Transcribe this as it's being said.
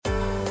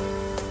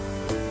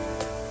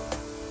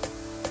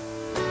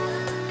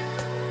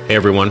Hey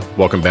everyone,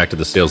 welcome back to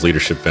the Sales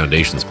Leadership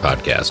Foundations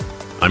podcast.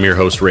 I'm your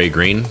host, Ray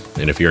Green,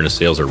 and if you're in a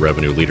sales or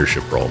revenue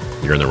leadership role,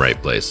 you're in the right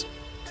place.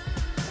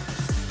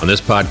 On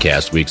this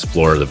podcast, we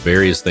explore the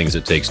various things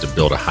it takes to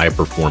build a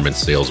high-performance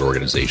sales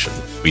organization.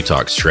 We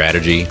talk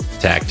strategy,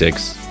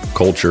 tactics,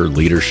 culture,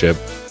 leadership,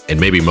 and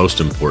maybe most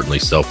importantly,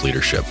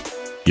 self-leadership.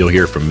 You'll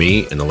hear from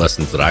me and the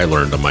lessons that I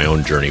learned on my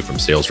own journey from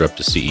sales rep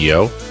to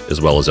CEO,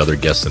 as well as other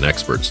guests and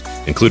experts,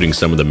 including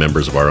some of the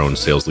members of our own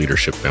Sales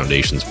Leadership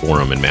Foundations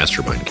forum and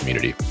mastermind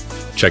community.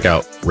 Check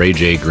out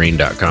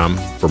rayjgreen.com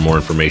for more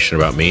information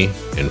about me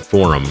and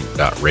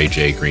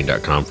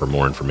forum.rayjgreen.com for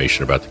more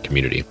information about the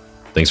community.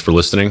 Thanks for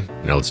listening.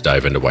 Now let's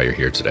dive into why you're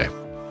here today.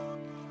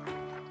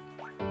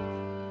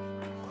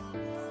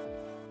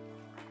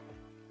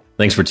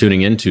 Thanks for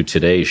tuning in to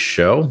today's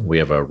show. We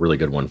have a really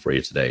good one for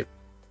you today.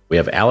 We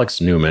have Alex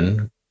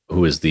Newman,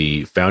 who is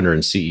the founder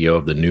and CEO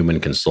of the Newman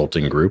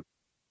Consulting Group,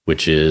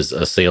 which is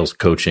a sales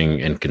coaching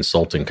and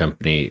consulting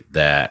company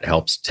that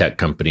helps tech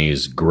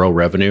companies grow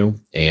revenue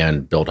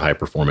and build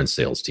high-performance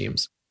sales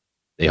teams.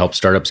 They help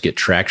startups get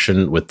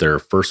traction with their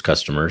first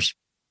customers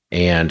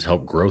and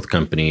help growth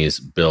companies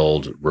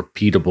build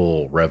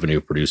repeatable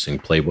revenue-producing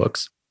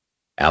playbooks.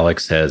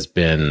 Alex has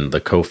been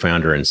the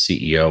co-founder and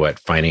CEO at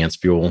Finance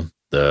Fuel,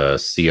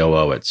 the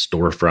COO at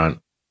Storefront,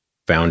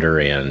 founder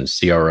and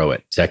CRO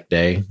at Tech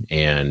Day,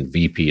 and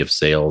VP of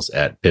sales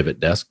at Pivot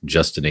Desk,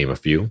 just to name a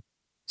few.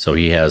 So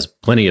he has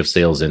plenty of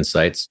sales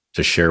insights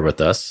to share with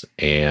us.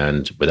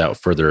 And without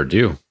further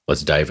ado,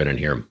 let's dive in and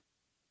hear him.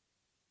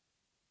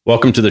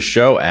 Welcome to the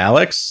show,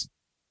 Alex.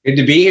 Good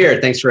to be here.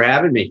 Thanks for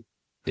having me.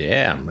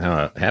 Yeah, I'm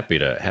happy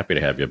to have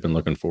you. I've been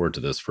looking forward to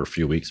this for a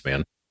few weeks,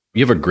 man.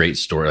 You have a great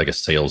story, like a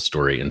sales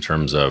story, in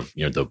terms of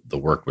the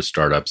work with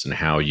startups and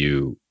how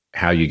you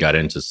got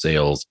into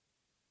sales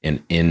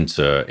and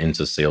into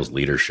sales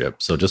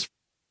leadership. So just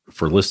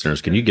for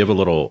listeners, can you give a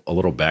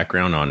little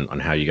background on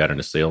how you got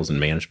into sales and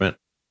management?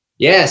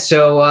 Yeah.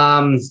 So,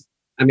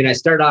 I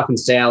started off in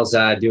sales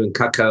doing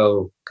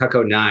Cutco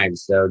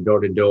knives, so door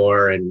to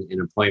door and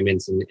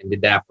appointments, and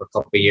did that for a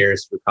couple of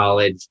years through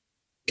college.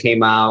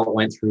 Came out,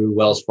 went through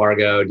Wells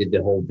Fargo, did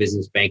the whole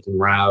business banking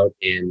route,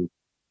 and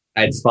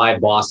I had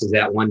 5 bosses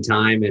at one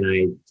time, and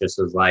I just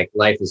was like,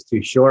 life is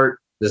too short.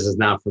 This is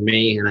not for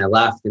me. And I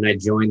left and I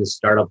joined the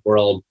startup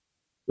world.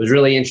 Was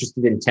really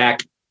interested in tech.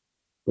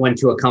 Went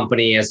to a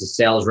company as a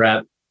sales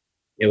rep.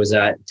 It was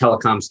a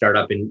telecom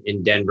startup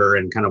in Denver,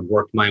 and kind of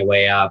worked my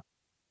way up,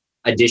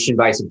 addition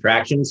by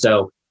subtraction.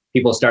 So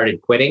people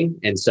started quitting.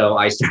 And so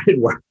I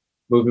started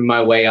moving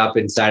my way up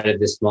inside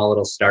of this small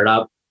little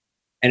startup.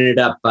 Ended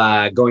up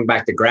going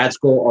back to grad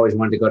school. Always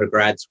wanted to go to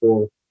grad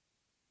school.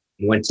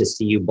 Went to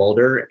CU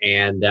Boulder,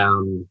 and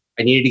I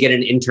needed to get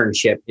an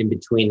internship in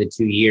between the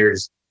 2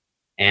 years.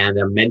 And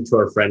a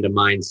mentor friend of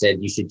mine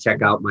said, you should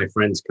check out my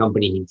friend's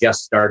company. He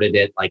just started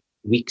it like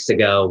weeks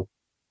ago.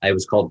 It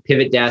was called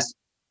Pivot Desk.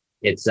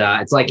 It's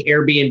like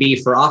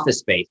Airbnb for office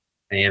space.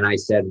 And I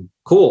said,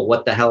 cool,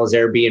 what the hell is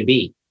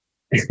Airbnb?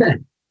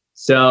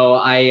 So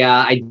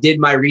I did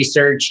my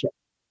research,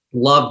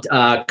 loved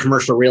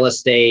commercial real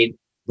estate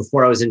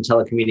before I was in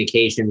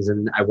telecommunications.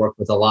 And I worked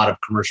with a lot of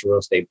commercial real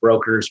estate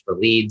brokers for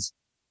leads.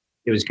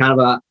 It was kind of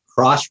a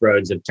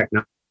crossroads of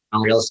technology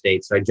and real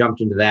estate. So I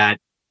jumped into that.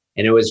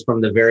 And it was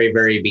from the very,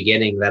 very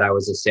beginning that I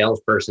was a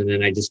salesperson,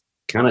 and I just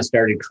kind of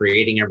started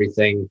creating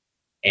everything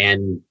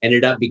and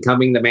ended up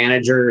becoming the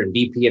manager and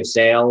VP of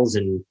sales,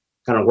 and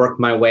kind of worked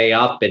my way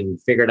up and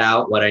figured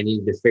out what I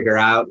needed to figure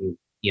out, and,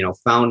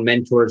 found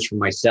mentors for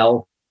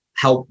myself,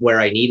 help where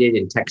I needed.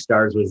 And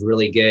Techstars was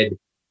really good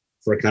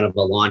for kind of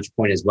a launch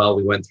point as well.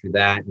 We went through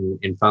that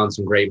and found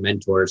some great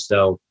mentors.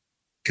 So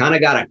kind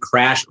of got a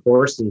crash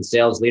course in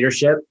sales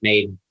leadership,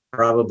 made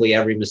probably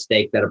every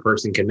mistake that a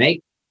person can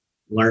make.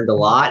 Learned a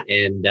lot,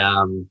 and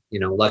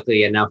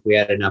luckily enough, we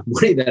had enough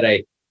money that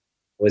I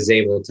was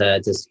able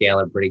to scale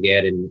it pretty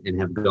good, and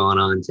have gone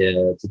on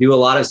to do a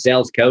lot of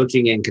sales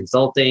coaching and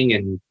consulting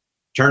and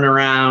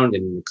turnaround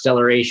and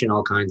acceleration,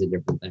 all kinds of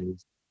different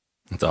things.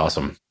 That's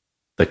awesome.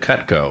 The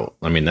Cutco,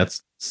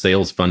 that's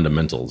sales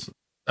fundamentals.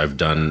 I've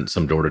done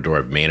some door-to-door,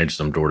 I've managed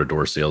some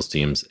door-to-door sales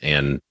teams.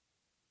 And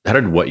how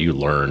did what you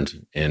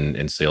learned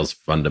in sales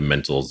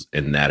fundamentals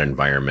in that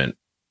environment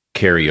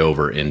carry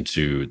over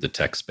into the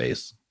tech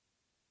space?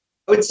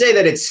 I would say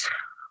that it's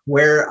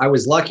where I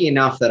was lucky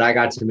enough that I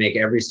got to make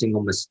every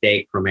single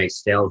mistake from a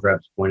sales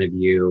rep's point of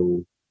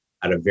view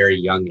at a very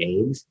young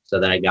age, so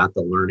that I got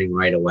the learning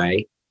right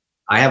away.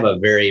 I have a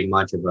very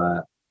much of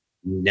a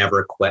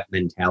never quit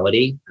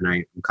mentality, and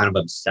I'm kind of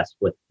obsessed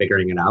with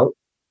figuring it out.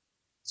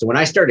 So when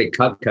I started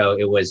Cutco,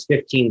 it was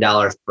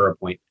 $15 per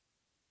appointment.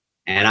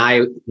 And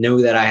I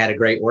knew that I had a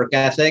great work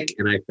ethic,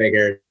 and I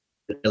figured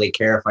I didn't really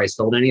care if I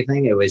sold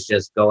anything. It was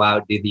just go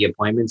out, do the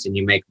appointments, and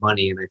you make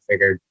money. And I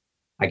figured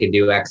I could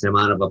do X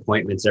amount of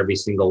appointments every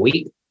single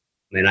week,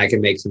 and I can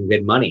make some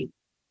good money.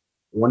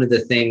 One of the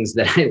things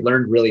that I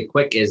learned really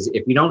quick is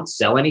if you don't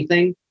sell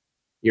anything,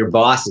 your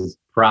boss is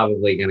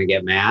probably going to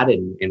get mad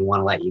and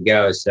want to let you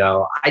go.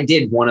 So I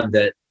did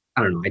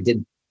I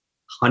did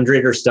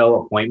 100 or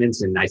so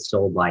appointments, and I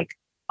sold like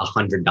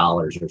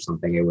 $100 or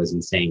something. It was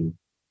insane.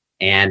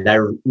 And I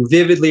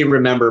vividly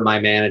remember my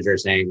manager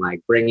saying,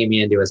 like, bringing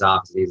me into his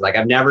office. He's like,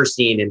 I've never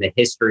seen in the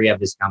history of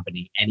this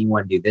company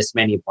anyone do this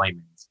many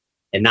appointments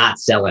and not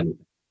sell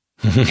anything.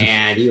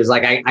 And he was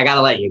like, I got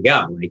to let you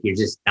go. Like, you're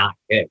just not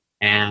good.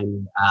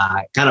 And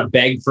kind of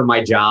begged for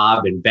my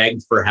job and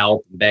begged for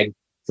help and begged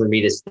for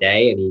me to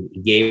stay. And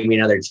he gave me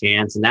another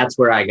chance. And that's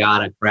where I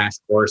got a crash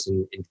course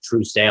in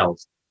true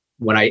sales.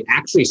 When I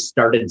actually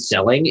started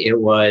selling,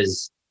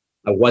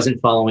 I wasn't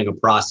following a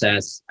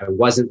process. I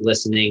wasn't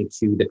listening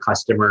to the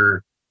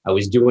customer. I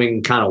was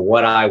doing kind of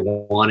what I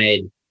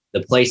wanted.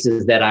 The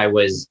places that I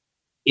was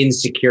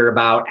insecure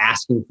about,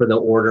 asking for the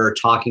order,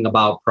 talking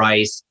about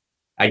price,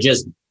 I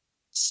just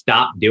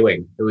stopped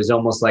doing. It was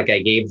almost like I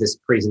gave this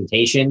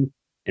presentation,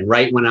 and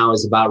right when I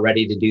was about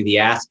ready to do the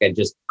ask, I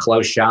just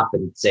close shop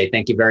and say,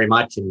 thank you very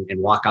much, and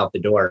walk out the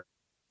door.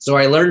 So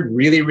I learned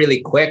really, really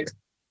quick.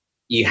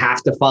 You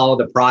have to follow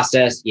the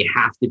process. You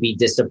have to be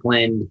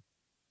disciplined.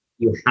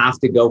 You have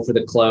to go for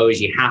the close.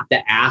 You have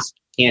to ask.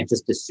 You can't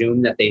just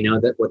assume that they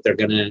know that what they're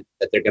gonna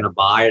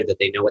buy, or that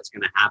they know what's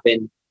gonna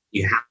happen.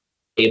 You have to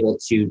be able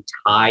to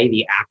tie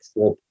the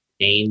actual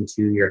pain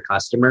to your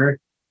customer.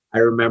 I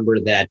remember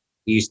that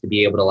we used to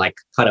be able to like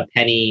cut a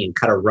penny and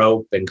cut a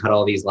rope and cut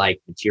all these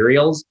like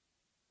materials.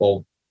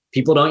 Well,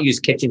 people don't use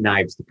kitchen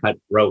knives to cut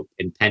rope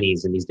and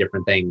pennies and these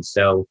different things.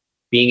 So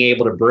being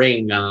able to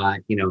bring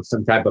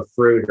some type of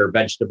fruit or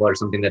vegetable or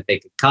something that they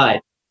could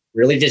cut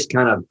really just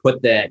kind of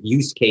put that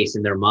use case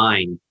in their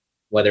mind,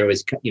 whether it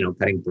was,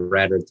 cutting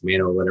bread or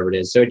tomato or whatever it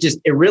is. So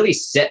it really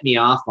set me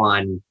off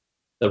on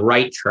the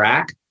right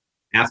track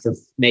after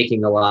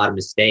making a lot of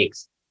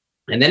mistakes.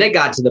 And then it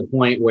got to the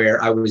point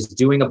where I was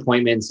doing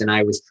appointments and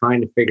I was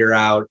trying to figure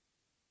out,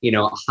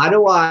 how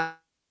do I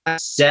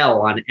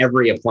sell on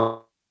every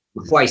appointment?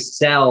 How do I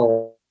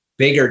sell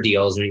bigger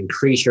deals or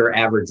increase your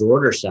average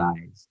order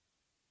size?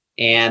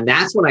 And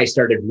that's when I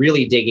started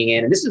really digging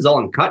in. And this is all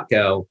in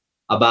Cutco,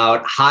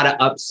 about how to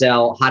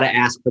upsell, how to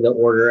ask for the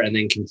order, and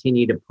then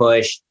continue to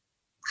push,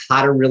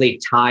 how to really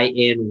tie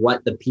in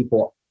what the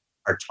people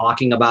are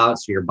talking about.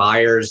 So your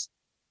buyers,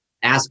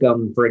 ask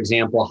them, for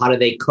example, how do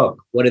they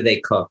cook? What do they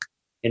cook?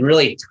 And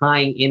really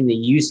tying in the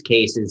use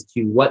cases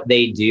to what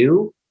they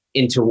do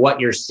into what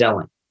you're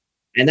selling.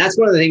 And that's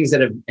one of the things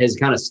that has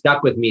kind of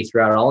stuck with me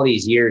throughout all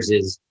these years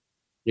is,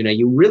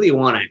 you really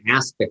want to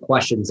ask the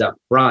questions up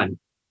front,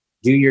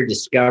 do your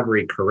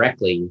discovery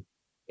correctly,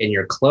 and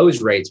your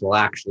close rates will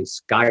actually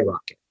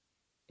skyrocket.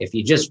 If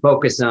you just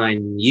focus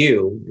on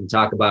you and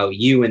talk about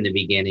you in the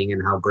beginning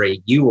and how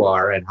great you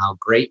are and how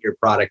great your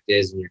product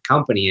is and your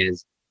company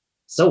is,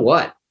 so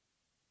what?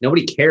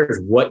 Nobody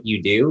cares what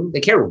you do. They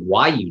care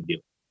why you do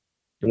it.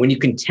 And when you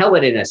can tell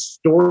it in a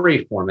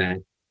story format,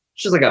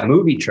 it's just like a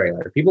movie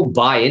trailer. People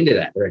buy into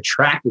that. They're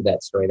attracted to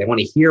that story. They want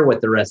to hear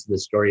what the rest of the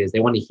story is. They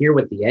want to hear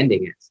what the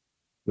ending is.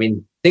 I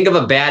mean, think of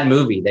a bad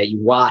movie that you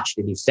watched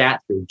and you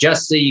sat through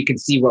just so you could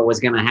see what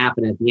was going to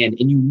happen at the end.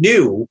 And you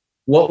knew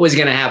what was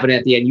going to happen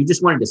at the end. You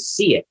just wanted to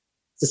see it.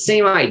 It's the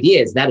same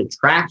idea. Is that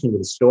attraction to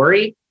the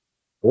story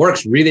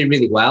works really,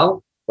 really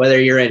well. Whether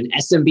you're in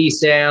SMB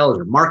sales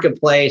or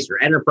marketplace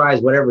or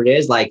enterprise, whatever it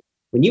is, like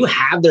when you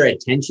have their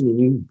attention and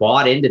you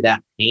bought into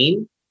that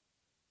pain,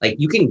 like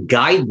you can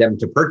guide them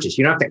to purchase.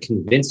 You don't have to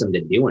convince them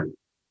to do anything.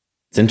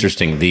 It's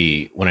interesting.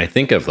 When I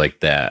think of like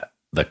that,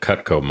 the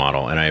Cutco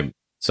model, and I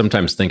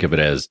sometimes think of it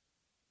as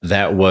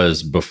that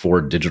was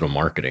before digital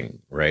marketing,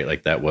 right?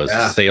 Like that was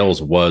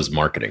sales was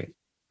marketing.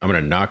 I'm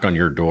going to knock on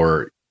your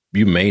door.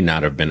 You may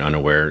not have been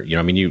unaware,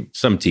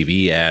 some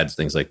TV ads,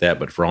 things like that,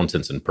 but for all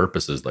intents and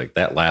purposes, like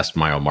that last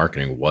mile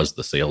marketing was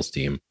the sales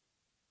team.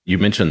 You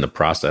mentioned the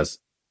process.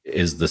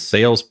 Is the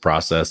sales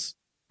process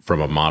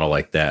from a model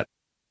like that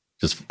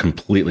just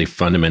completely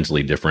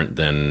fundamentally different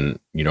than,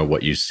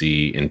 what you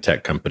see in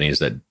tech companies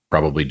that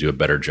probably do a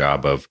better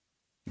job of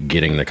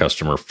getting the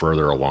customer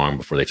further along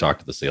before they talk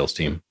to the sales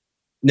team?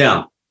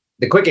 No.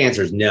 The quick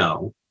answer is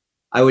no.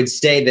 I would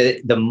say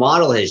that the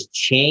model has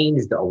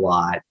changed a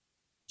lot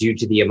due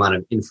to the amount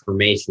of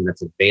information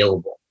that's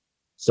available.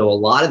 So a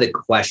lot of the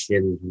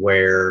questions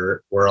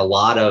were a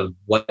lot of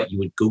what you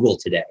would Google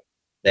today,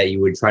 that you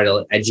would try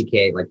to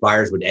educate, like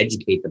buyers would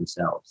educate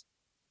themselves.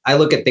 I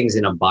look at things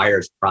in a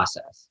buyer's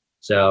process.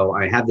 So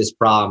I have this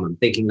problem, I'm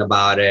thinking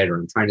about it, or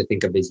I'm trying to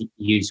think of this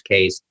use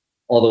case,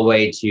 all the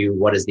way to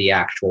what does the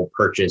actual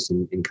purchase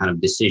and kind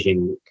of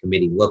decision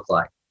committee look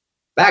like.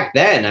 Back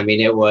then, I mean,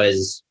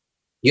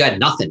 you had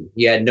nothing.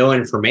 You had no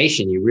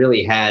information. You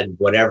really had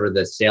whatever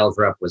the sales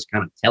rep was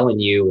kind of telling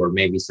you, or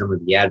maybe some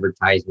of the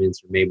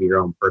advertisements, or maybe your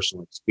own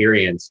personal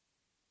experience.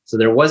 So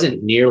there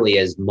wasn't nearly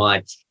as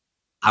much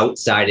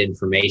outside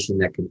information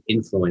that could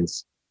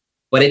influence,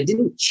 but it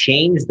didn't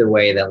change the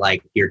way that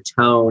like your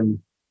tone,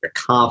 your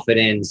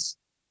confidence,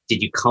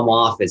 did you come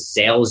off as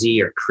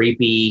salesy or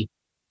creepy?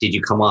 Did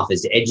you come off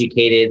as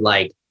educated?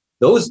 Like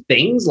those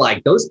things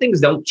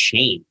don't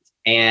change.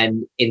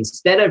 And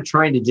instead of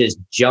trying to just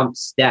jump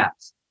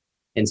steps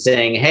and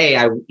saying, hey,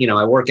 I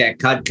work at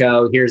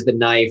Cutco, here's the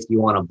knife, you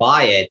want to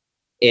buy it?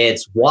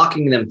 It's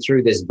walking them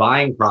through this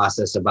buying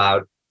process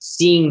about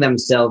seeing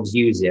themselves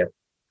use it,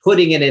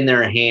 putting it in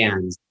their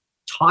hands,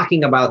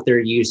 talking about their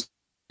use,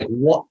 like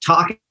what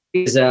talking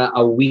is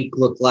a week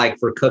look like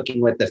for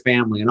cooking with the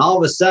family. And all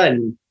of a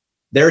sudden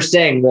they're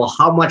saying, well,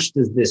 how much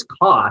does this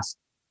cost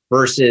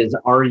versus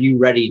are you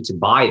ready to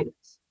buy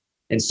this?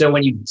 And so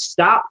when you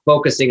stop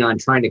focusing on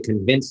trying to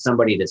convince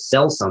somebody to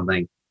sell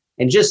something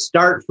and just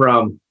start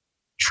from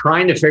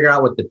trying to figure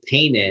out what the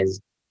pain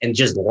is and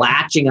just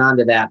latching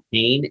onto that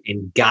pain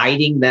and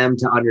guiding them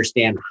to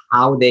understand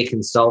how they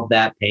can solve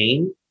that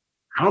pain,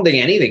 I don't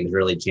think anything's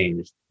really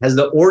changed. Has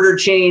the order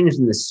changed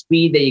and the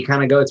speed that you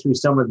kind of go through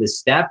some of the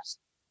steps?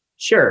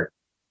 Sure.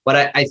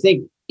 But I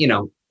think,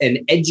 an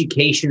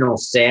educational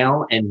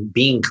sale and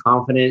being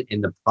confident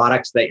in the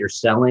products that you're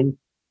selling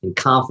and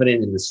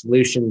confident in the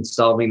solution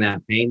solving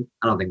that pain,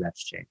 I don't think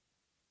that's changed.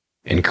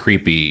 And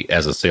creepy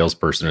as a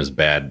salesperson is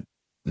bad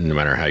no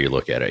matter how you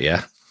look at it.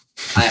 Yeah.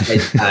 I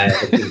think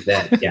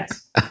that,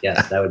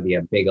 yes, that would be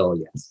a big old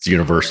yes. It's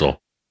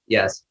universal.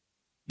 Yes.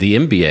 The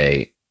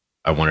MBA,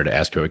 I wanted to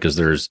ask you because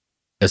there's,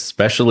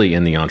 especially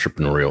in the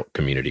entrepreneurial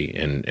community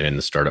and in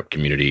the startup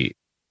community,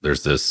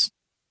 there's this,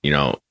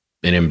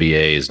 an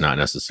MBA is not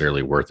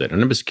necessarily worth it.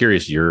 And I'm just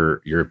curious,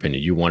 your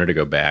opinion. You wanted to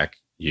go back.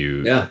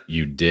 You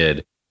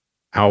did.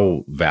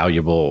 How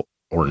valuable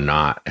or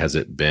not has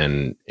it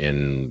been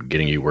in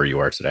getting you where you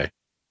are today?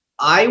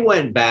 I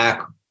went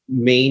back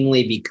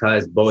mainly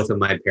because both of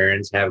my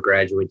parents have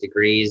graduate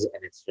degrees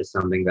and it's just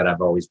something that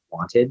I've always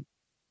wanted.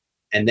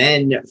 And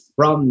then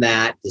from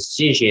that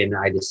decision,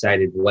 I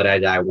decided what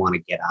did I want to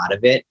get out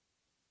of it.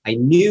 I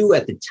knew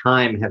at the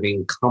time,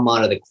 having come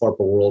out of the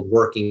corporate world,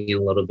 working in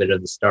a little bit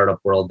of the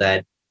startup world,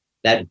 that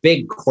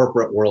big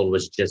corporate world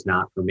was just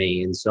not for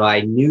me. And so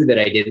I knew that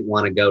I didn't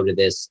want to go to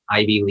this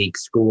Ivy League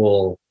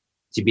school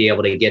to be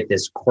able to get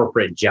this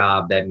corporate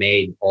job that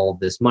made all of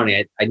this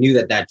money. I knew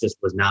that just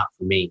was not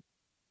for me.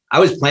 I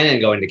was planning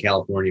on going to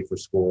California for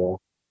school,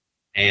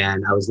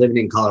 and I was living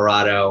in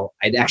Colorado.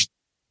 I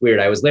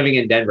was living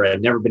in Denver.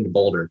 I'd never been to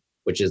Boulder,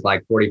 which is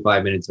like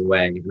 45 minutes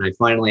away. And I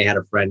finally had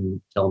a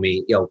friend tell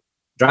me,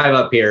 drive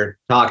up here,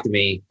 talk to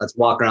me. Let's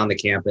walk around the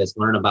campus,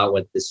 learn about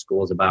what this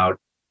school is about.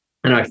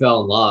 And I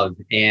fell in love.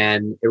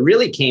 And it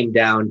really came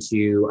down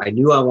to, I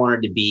knew I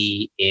wanted to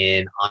be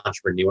in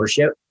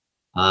entrepreneurship.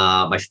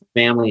 My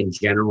family in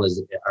general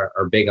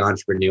are big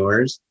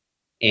entrepreneurs.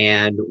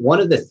 And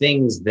one of the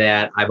things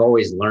that I've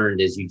always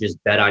learned is you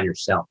just bet on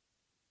yourself.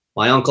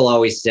 My uncle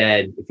always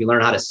said, if you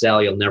learn how to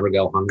sell, you'll never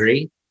go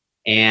hungry.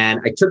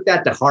 And I took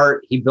that to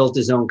heart. He built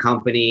his own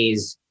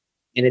companies,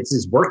 and it's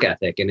his work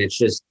ethic. And it's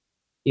just,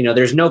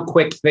 there's no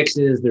quick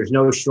fixes. There's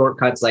no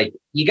shortcuts. Like,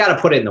 you got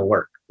to put in the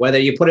work. Whether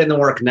you put in the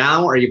work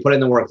now or you put in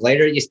the work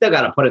later, you still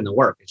got to put in the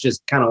work. It's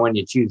just kind of when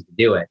you choose to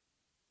do it.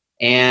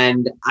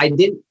 And I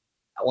didn't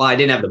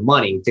have the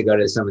money to go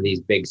to some of these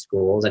big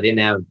schools. I didn't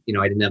have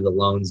the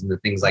loans and the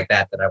things like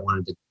that I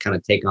wanted to kind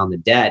of take on the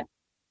debt.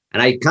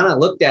 And I kind of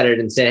looked at it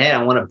and said, hey,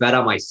 I want to bet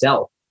on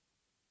myself,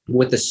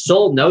 with the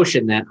sole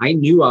notion that I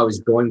knew I was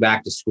going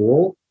back to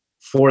school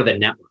for the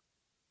network.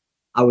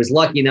 I was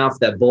lucky enough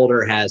that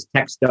Boulder has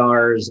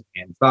Techstars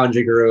and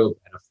Foundry Group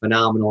and a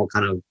phenomenal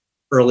kind of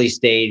early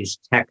stage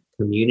tech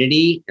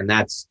community. And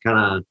that's kind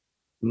of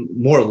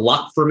more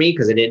luck for me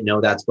because I didn't know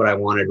that's what I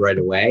wanted right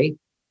away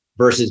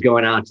versus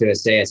going out to,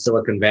 say, a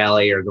Silicon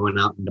Valley or going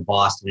out into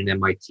Boston and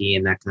MIT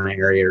and that kind of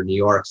area or New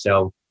York.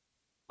 So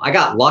I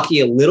got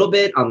lucky a little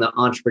bit on the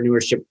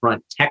entrepreneurship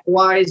front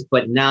tech-wise,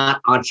 but not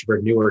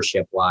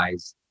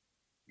entrepreneurship-wise.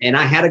 And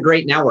I had a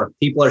great network.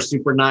 People are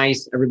super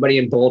nice. Everybody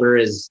in Boulder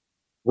is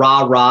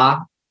rah-rah,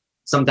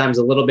 sometimes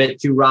a little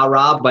bit too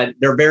rah-rah, but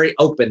they're very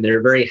open.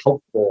 They're very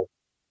helpful.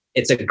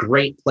 It's a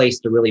great place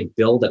to really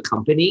build a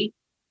company.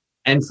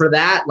 And for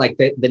that, like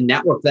the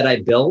network that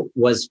I built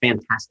was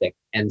fantastic.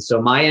 And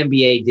so my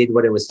MBA did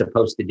what it was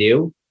supposed to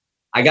do.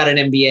 I got an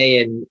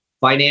MBA in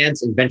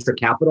finance and venture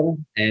capital.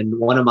 And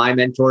one of my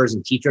mentors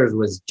and teachers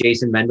was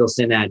Jason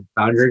Mendelson at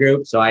Foundry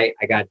Group. So I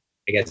got,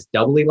 I guess,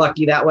 doubly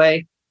lucky that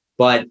way.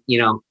 But,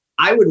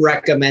 I would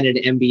recommend an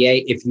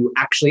MBA if you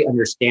actually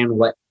understand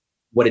what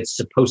it's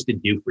supposed to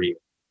do for you.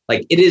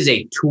 Like, it is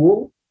a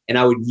tool, and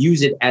I would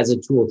use it as a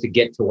tool to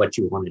get to what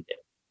you want to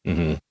do.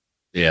 Mm-hmm.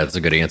 Yeah, that's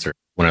a good answer.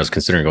 When I was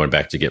considering going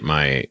back to get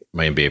my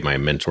MBA, my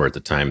mentor at the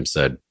time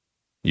said,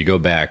 you go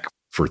back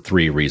for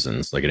three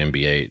reasons. Like an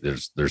MBA,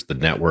 there's the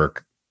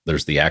network,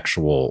 there's the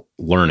actual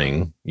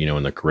learning,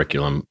 in the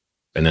curriculum,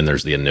 and then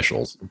there's the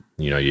initials.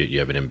 You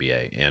have an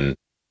MBA. And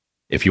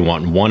if you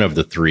want one of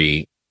the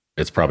three,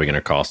 it's probably going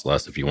to cost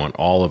less. If you want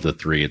all of the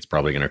three, it's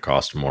probably going to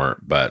cost more.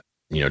 But,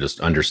 just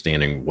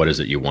understanding what is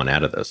it you want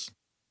out of this?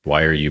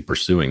 Why are you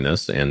pursuing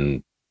this?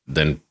 And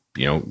then,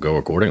 go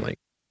accordingly.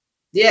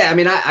 Yeah, I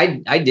mean,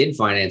 I did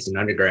finance in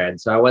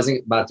undergrad, so I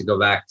wasn't about to go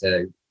back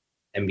to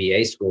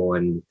MBA school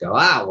and go,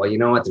 well, you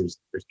know what? There's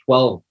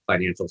 12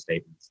 financial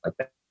statements like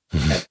that.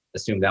 I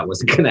assumed that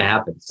wasn't going to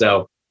happen.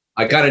 So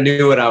I kind of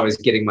knew what I was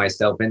getting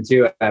myself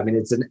into. I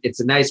mean, it's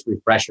a nice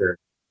refresher.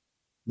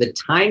 The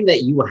time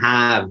that you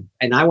have,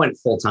 and I went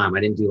full time. I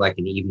didn't do like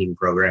an evening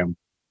program.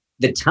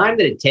 The time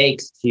that it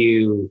takes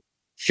to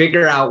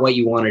figure out what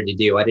you wanted to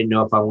do. I didn't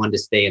know if I wanted to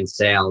stay in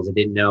sales. I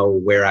didn't know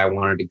where I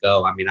wanted to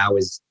go. I mean,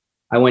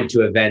 I went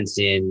to events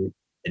in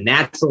the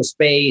natural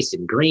space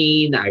and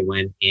green. I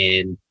went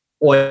in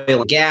oil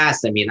and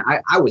gas. I mean,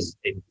 I was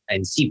in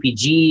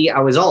CPG.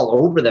 I was all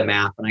over the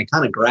map, and I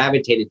kind of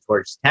gravitated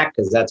towards tech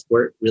because that's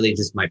where really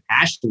just my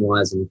passion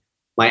was. And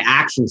my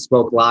action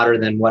spoke louder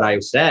than what I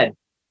said.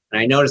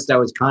 And I noticed I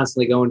was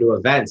constantly going to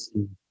events,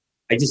 and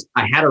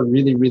I had a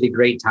really, really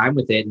great time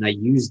with it. And I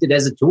used it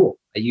as a tool.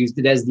 I used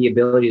it as the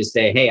ability to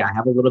say, hey, I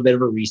have a little bit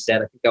of a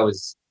reset. I think I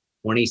was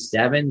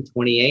 27,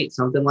 28,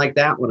 something like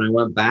that when I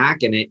went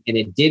back, and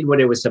it did what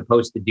it was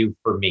supposed to do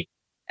for me.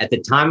 At the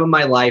time of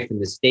my life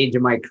and the stage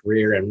of my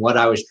career and what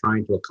I was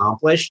trying to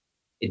accomplish,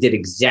 it did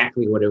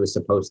exactly what it was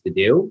supposed to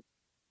do.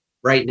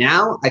 Right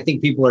now, I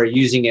think people are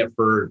using it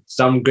for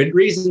some good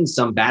reasons,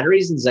 some bad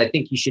reasons. I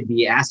think you should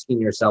be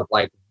asking yourself,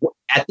 like,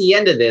 at the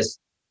end of this,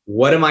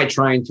 what am I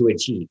trying to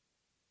achieve?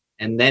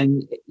 And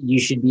then you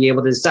should be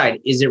able to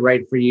decide, is it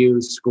right for you,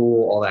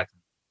 school, all that.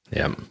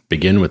 Yeah.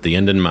 Begin with the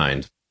end in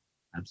mind.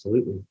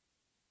 Absolutely.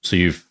 So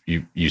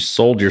you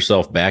sold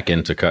yourself back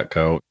into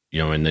Cutco,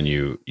 and then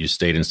you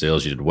stayed in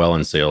sales, you did well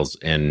in sales,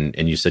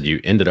 and you said you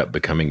ended up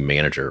becoming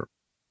manager.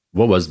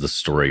 What was the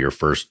story, your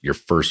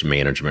first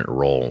management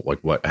role?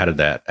 Like how did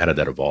that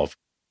evolve?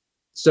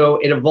 So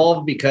it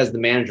evolved because the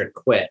manager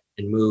quit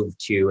and moved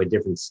to a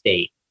different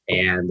state,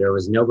 and there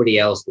was nobody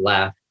else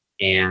left.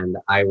 And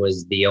I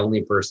was the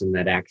only person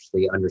that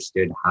actually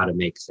understood how to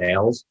make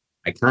sales.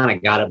 I kind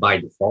of got it by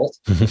default.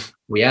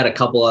 We had a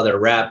couple other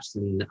reps,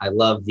 and I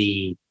love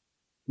the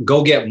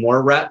go get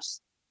more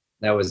reps.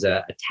 That was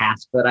a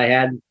task that I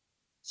had.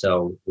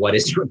 So what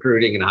is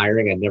recruiting and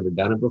hiring? I'd never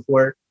done it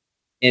before.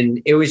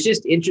 And it was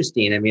just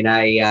interesting. I mean,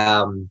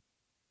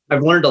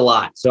 I've learned a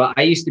lot. So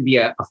I used to be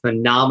a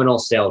phenomenal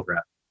sales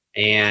rep,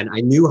 and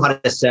I knew how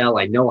to sell.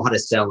 I know how to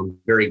sell. I'm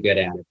very good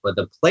at it. But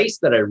the place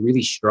that I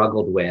really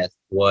struggled with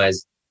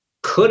was,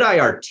 could I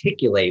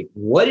articulate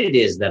what it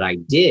is that I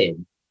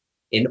did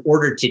in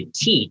order to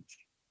teach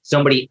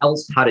somebody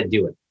else how to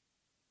do it?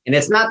 And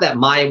it's not that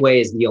my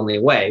way is the only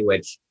way,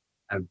 which,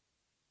 of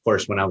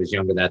course, when I was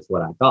younger, that's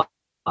what I thought.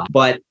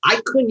 But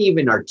I couldn't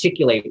even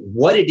articulate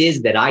what it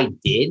is that I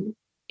did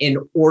in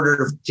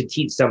order to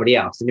teach somebody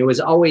else. And it was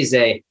always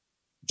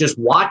just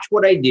watch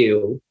what I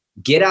do,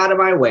 get out of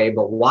my way,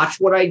 but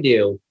watch what I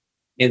do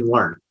and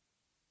learn.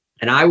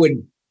 And I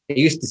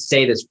used to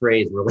say this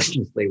phrase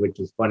religiously, which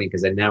is funny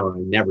because I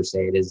never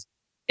say it,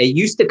 it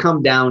used to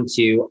come down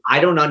to, I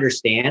don't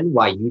understand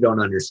why you don't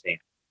understand.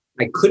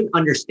 I couldn't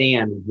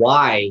understand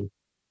why,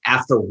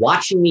 after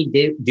watching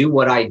me do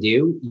what I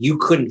do, you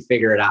couldn't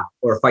figure it out.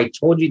 Or if I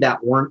told you that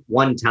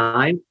one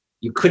time,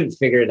 you couldn't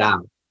figure it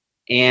out.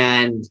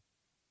 And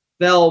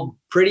fell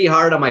pretty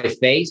hard on my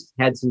face,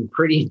 had some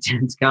pretty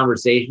intense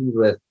conversations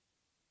with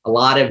a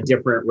lot of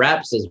different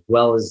reps as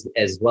well as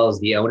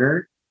the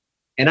owner.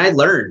 And I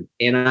learned,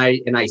 and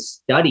I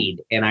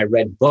studied, and I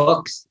read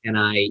books, and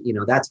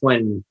that's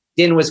when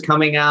LinkedIn was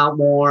coming out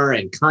more,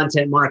 and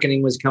content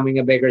marketing was coming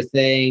a bigger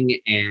thing,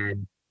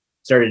 and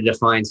started to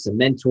find some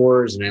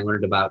mentors, and I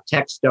learned about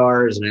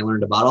Techstars, and I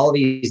learned about all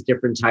these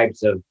different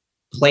types of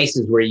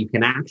places where you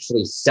can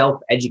actually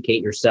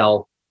self-educate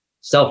yourself,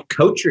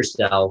 self-coach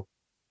yourself.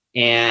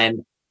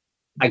 And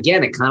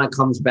again, it kind of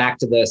comes back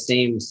to the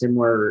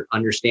similar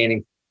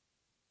understanding.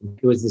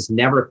 It was this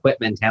never quit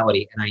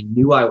mentality. And I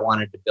knew I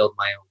wanted to build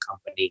my own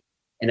company,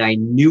 and I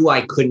knew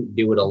I couldn't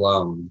do it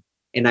alone.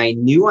 And I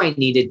knew I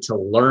needed to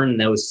learn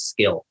those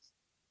skills.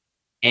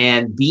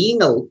 And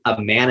being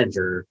a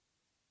manager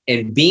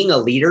and being a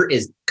leader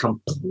is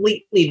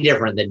completely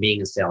different than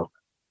being a salesman.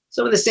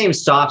 Some of the same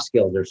soft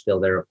skills are still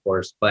there, of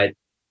course, but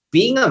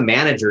being a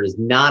manager is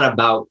not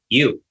about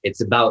you.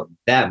 It's about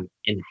them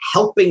and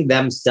helping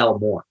them sell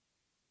more.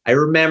 I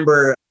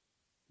remember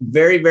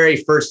very, very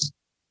first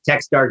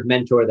Techstars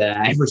mentor that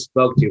I ever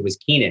spoke to was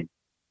Keenan,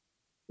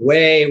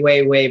 way,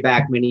 way, way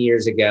back many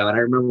years ago. And I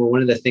remember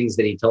one of the things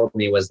that he told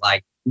me was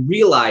like,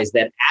 realize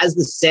that as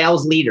the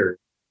sales leader,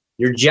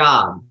 your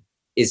job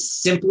is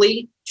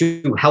simply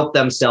to help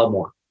them sell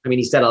more. I mean,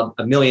 he said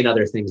a million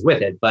other things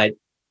with it, but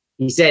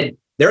he said,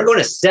 they're going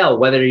to sell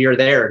whether you're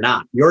there or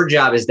not. Your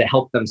job is to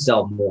help them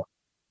sell more.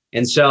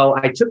 And so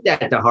I took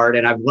that to heart,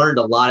 and I've learned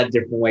a lot of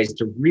different ways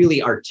to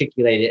really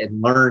articulate it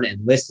and learn and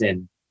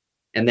listen.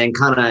 And then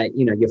kind of,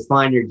 you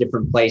find your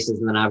different places.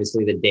 And then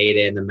obviously the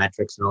data and the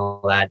metrics and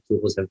all that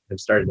tools have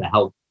started to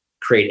help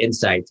create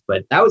insights.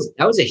 But that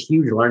was a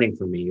huge learning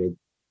for me.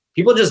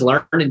 People just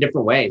learn in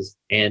different ways.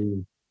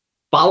 And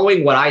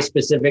following what I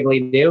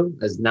specifically do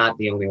is not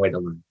the only way to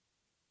learn.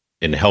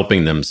 In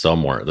helping them sell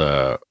more,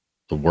 the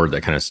word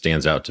that kind of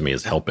stands out to me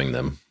is helping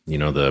them.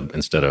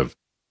 Instead of,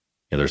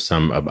 there's a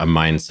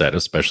mindset,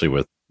 especially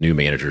with new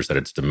managers, that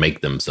it's to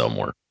make them sell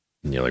more.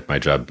 Like my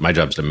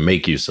job's to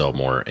make you sell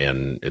more.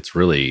 And it's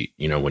really,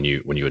 when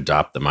you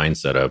adopt the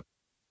mindset of,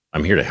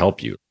 I'm here to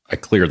help you. I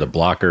clear the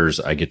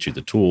blockers. I get you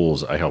the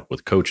tools. I help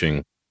with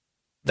coaching.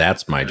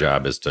 That's my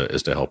job, is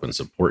to help and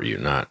support you,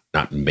 not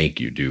make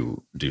you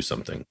do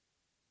something.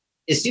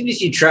 As soon as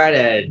you try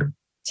to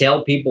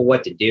tell people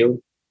what to do,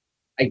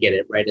 I get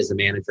it, right? As a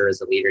manager,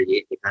 as a leader,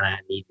 you kind of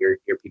need your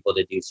people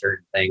to do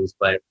certain things,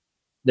 but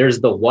there's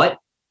the what,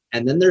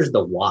 and then there's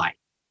the why.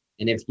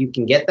 And if you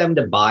can get them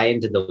to buy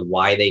into the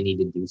why they need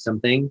to do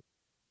something,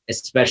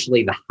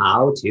 especially the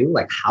how too,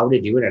 like how to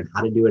do it and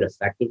how to do it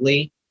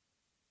effectively,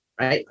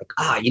 right?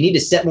 Like, you need to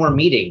set more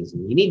meetings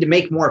and you need to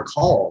make more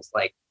calls.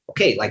 Like,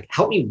 okay, like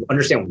help me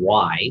understand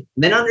why,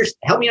 and then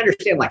help me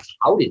understand like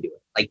how to do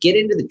it. Like get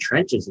into the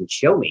trenches and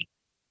show me.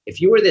 If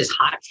you were this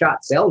hotshot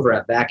sales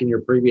rep back in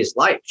your previous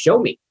life, show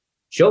me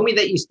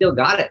that you still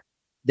got it.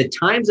 The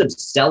times of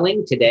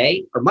selling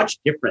today are much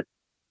different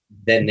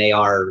than they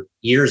are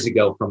years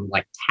ago from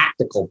like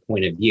tactical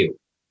point of view.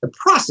 The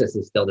process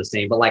is still the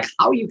same, but like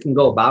how you can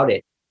go about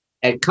it.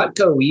 At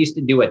Cutco, we used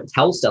to do a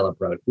tell sell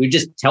approach. We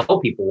just tell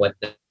people what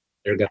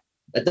they're going.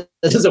 That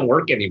doesn't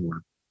work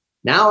anymore.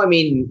 Now, I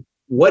mean,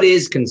 what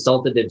is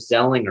consultative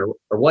selling or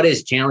what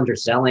is challenger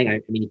selling? I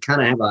mean, you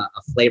kind of have a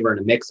flavor and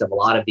a mix of a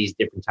lot of these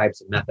different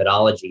types of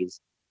methodologies.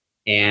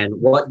 And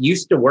what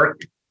used to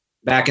work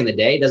back in the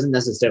day doesn't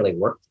necessarily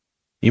work.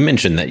 You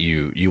mentioned that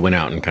you went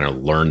out and kind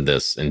of learned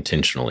this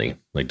intentionally,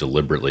 like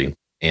deliberately.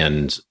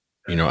 And,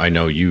 I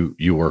know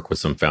you work with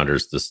some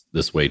founders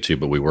this way too,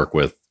 but we work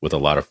with a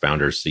lot of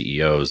founders,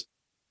 CEOs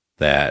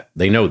that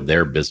they know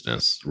their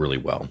business really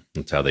well.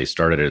 It's how they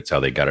started it. It's how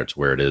they got it to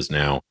where it is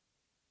now,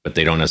 but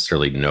they don't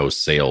necessarily know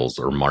sales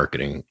or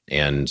marketing.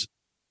 And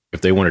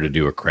if they wanted to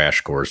do a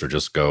crash course or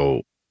just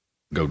go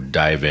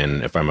dive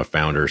in, if I'm a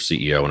founder,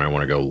 CEO, and I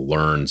want to go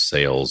learn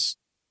sales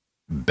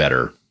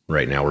better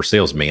right now or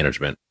sales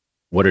management,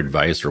 what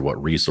advice or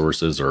what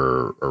resources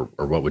or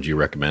what would you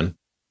recommend?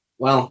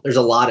 Well, there's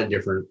a lot of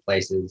different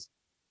places.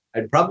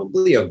 I'd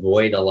probably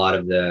avoid a lot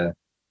of the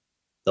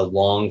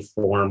long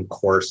form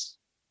course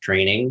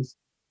trainings.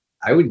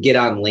 I would get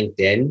on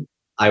LinkedIn.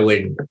 I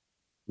would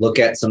look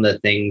at some of the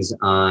things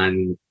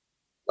on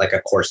like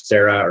a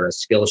Coursera or a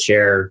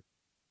Skillshare.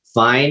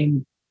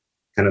 Find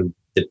kind of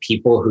the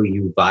people who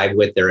you vibe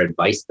with their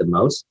advice the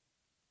most.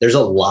 There's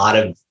a lot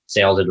of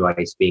sales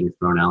advice being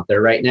thrown out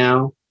there right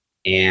now.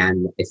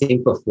 And I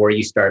think before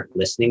you start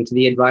listening to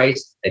the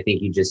advice, I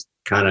think you just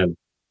kind of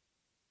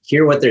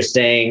hear what they're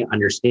saying,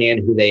 understand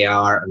who they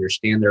are,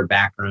 understand their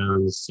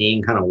backgrounds,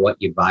 seeing kind of what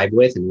you vibe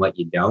with and what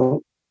you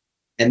don't,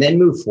 and then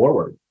move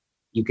forward.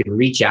 You can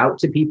reach out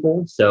to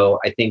people. So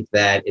I think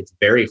that it's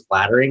very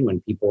flattering when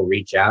people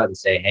reach out and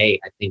say, hey,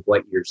 I think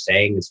what you're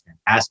saying is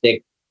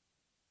fantastic.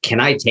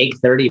 Can I take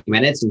 30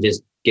 minutes and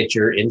just get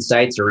your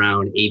insights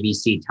around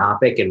ABC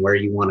topic and where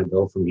you want to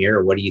go from here?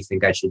 Or what do you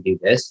think I should do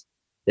this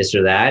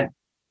or that?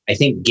 I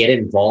think get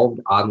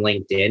involved on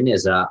LinkedIn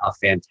is a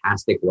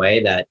fantastic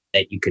way that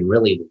you can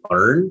really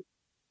learn.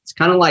 It's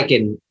kind of like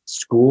in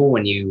school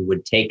when you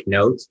would take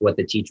notes, what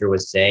the teacher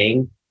was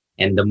saying.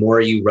 And the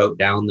more you wrote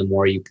down, the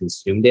more you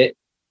consumed it.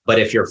 But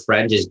if your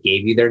friend just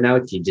gave you their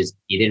notes, you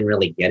didn't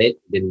really get it.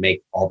 It didn't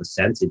make all the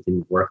sense. It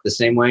didn't work the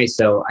same way.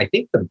 So I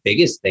think the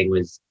biggest thing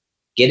was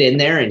get in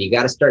there and you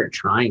got to start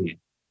trying it.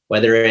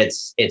 Whether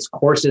it's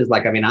courses,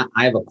 like, I mean, I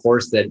have a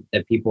course that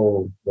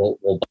people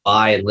will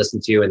buy and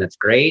listen to, and that's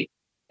great.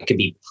 It could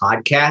be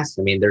podcasts.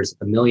 I mean, there's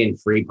a million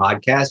free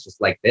podcasts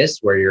just like this,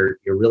 where you're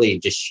really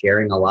just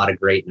sharing a lot of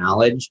great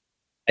knowledge.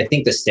 I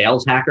think the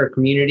Sales Hacker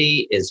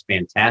community is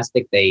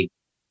fantastic. They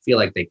feel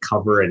like they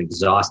cover and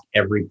exhaust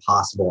every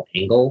possible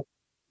angle.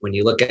 When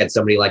you look at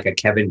somebody like a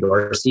Kevin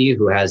Dorsey,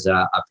 who has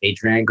a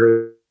Patreon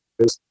group,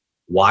 who's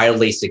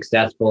wildly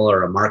successful,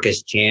 or a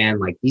Marcus Chan,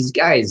 like these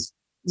guys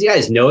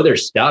know their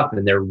stuff,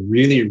 and they're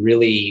really,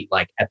 really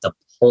like at the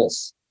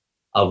pulse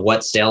of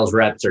what sales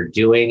reps are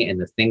doing and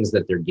the things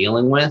that they're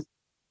dealing with.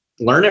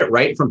 Learn it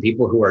right from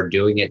people who are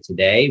doing it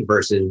today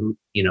versus,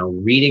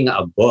 reading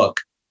a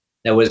book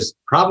that was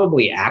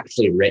probably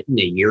actually written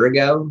a year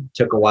ago,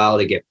 took a while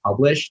to get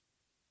published,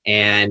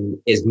 and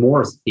is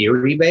more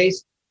theory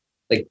based.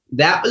 Like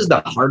that was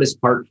the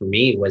hardest part for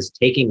me, was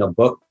taking a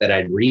book that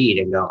I'd read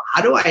and go,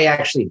 how do I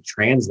actually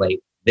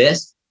translate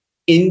this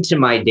into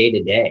my day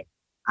to day?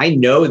 I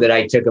know that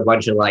I took a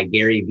bunch of like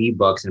Gary Vee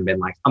books and been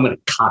like, I'm going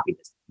to copy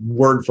this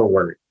word for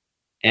word.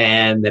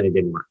 And then it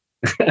didn't work.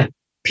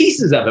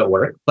 Pieces of it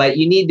work, but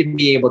you need to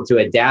be able to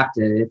adapt.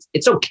 And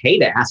it's okay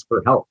to ask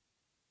for help.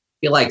 I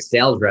feel like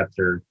sales reps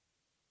are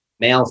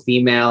male,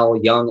 female,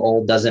 young,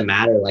 old, doesn't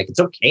matter. Like it's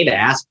okay to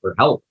ask for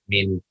help. I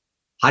mean,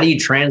 how do you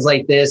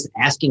translate this?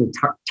 Asking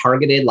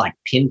targeted, like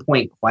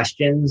pinpoint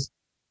questions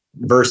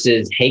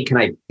versus, hey, can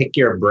I pick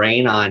your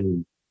brain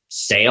on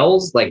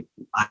sales? Like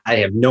I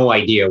have no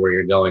idea where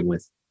you're going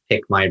with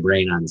pick my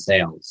brain on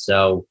sales.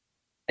 So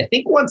I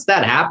think once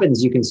that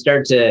happens, you can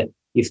start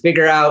you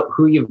figure out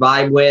who you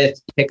vibe with,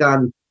 pick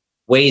on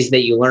ways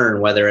that you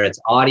learn, whether it's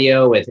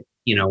audio with,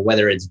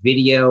 whether it's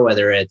video,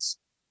 whether it's,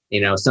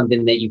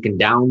 something that you can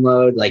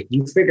download. Like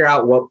you figure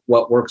out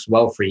what works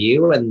well for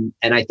you. And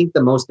I think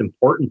the most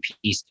important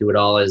piece to it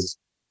all is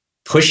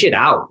push it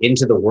out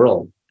into the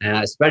world,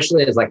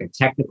 especially as like a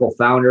technical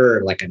founder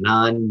or like a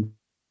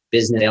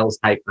non-business sales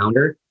type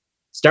founder.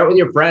 Start with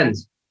your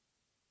friends.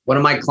 One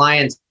of my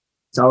clients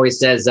always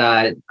says,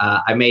 I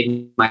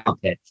made my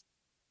pitch.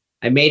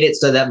 I made it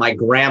so that my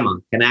grandma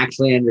can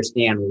actually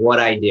understand what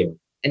I do.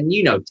 And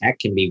tech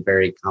can be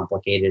very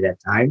complicated at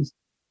times.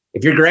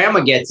 If your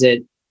grandma gets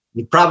it,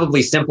 you've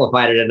probably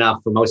simplified it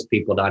enough for most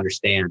people to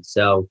understand.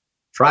 So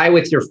try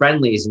with your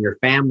friendlies and your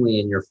family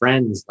and your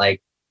friends.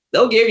 Like,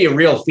 they'll give you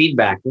real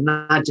feedback. They're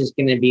not just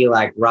going to be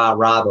like rah,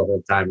 rah the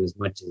whole time as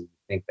much as you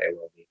think they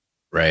will be.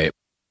 Right.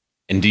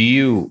 And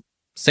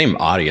same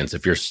audience,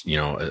 if you're,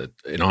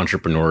 an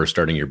entrepreneur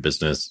starting your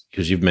business,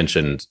 because you've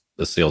mentioned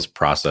the sales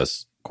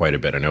process quite a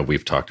bit. I know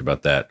we've talked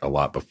about that a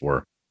lot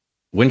before.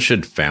 When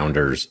should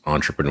founders,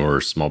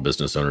 entrepreneurs, small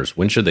business owners,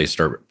 when should they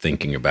start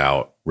thinking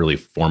about really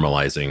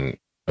formalizing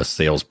a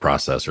sales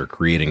process or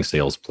creating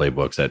sales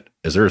playbooks?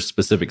 Is there a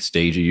specific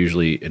stage you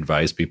usually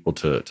advise people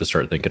to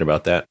start thinking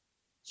about that?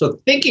 So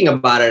thinking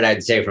about it,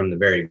 I'd say from the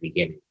very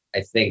beginning.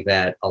 I think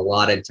that a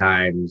lot of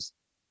times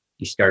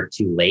you start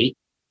too late,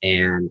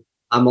 and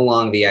I'm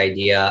along the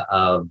idea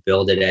of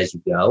build it as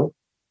you go.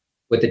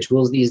 With the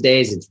tools these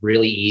days, it's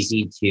really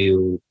easy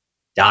to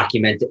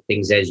document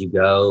things as you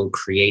go,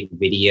 create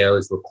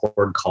videos,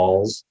 record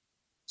calls.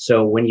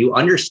 So when you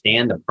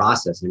understand the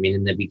process,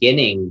 in the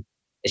beginning,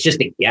 it's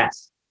just a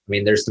guess.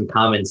 There's some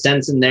common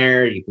sense in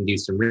there. You can do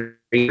some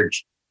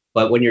research,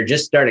 but when you're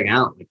just starting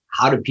out, like,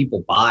 how do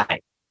people buy?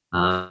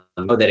 I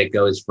know that it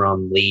goes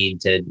from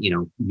lead to,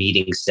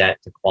 meeting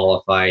set to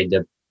qualified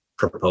to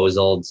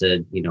proposal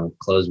to,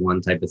 close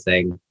one type of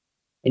thing.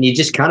 And you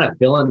just kind of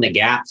fill in the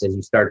gaps as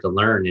you start to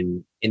learn.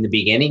 And in the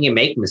beginning, you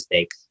make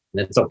mistakes,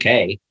 and it's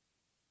okay.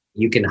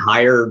 You can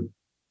hire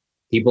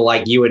people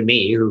like you and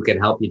me who can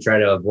help you try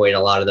to avoid a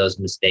lot of those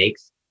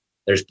mistakes.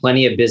 There's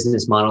plenty of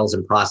business models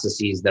and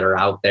processes that are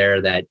out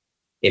there that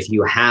if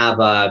you have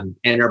an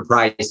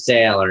enterprise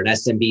sale or an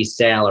SMB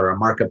sale or a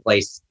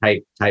marketplace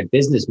type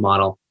business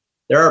model,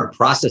 there are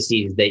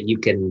processes that you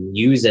can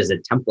use as a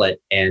template.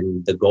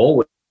 And the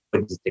goal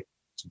is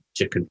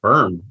to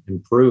confirm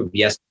and prove,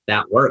 yes,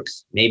 that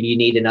works. Maybe you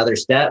need another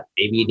step.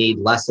 Maybe you need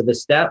less of a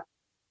step.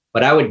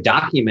 But I would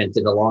document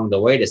it along the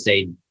way to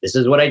say, this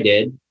is what I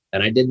did.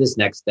 Then I did this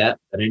next step.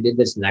 Then I did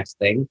this next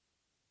thing.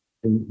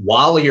 And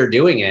while you're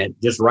doing it,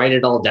 just write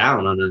it all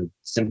down on a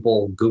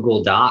simple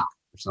Google Doc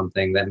or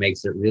something that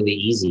makes it really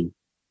easy.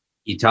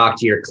 You talk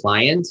to your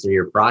clients or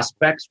your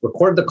prospects,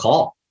 record the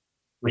call.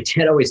 My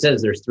dad always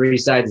says there's 3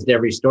 sides to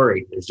every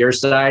story. There's your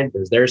side,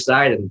 there's their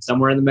side, and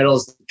somewhere in the middle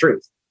is the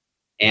truth.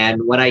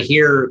 And when I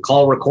hear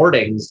call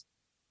recordings,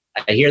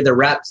 I hear the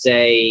rep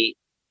say,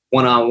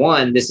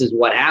 one-on-one, this is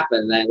what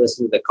happened. And I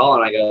listen to the call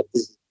and I go,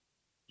 this is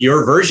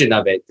your version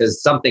of it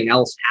because something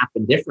else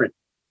happened different.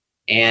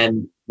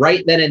 And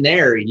right then and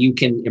there, you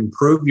can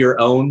improve your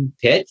own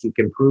pitch. You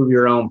can improve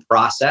your own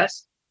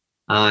process.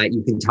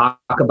 You can talk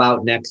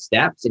about next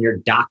steps, and you're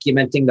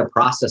documenting the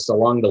process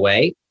along the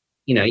way.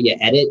 You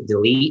edit,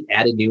 delete,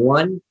 add a new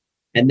one.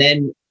 And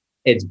then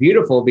it's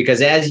beautiful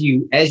because as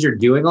you're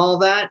doing all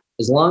that,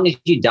 as long as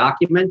you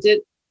document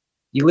it,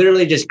 you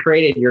literally just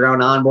created your own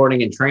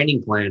onboarding and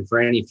training plan for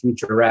any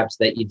future reps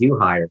that you do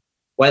hire,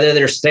 whether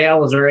they're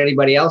sales or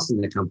anybody else in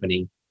the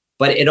company.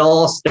 But it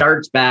all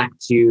starts back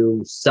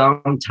to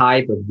some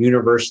type of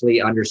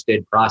universally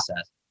understood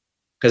process,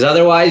 because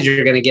otherwise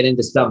you're going to get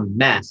into some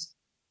mess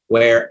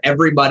where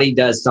everybody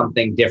does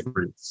something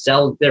different,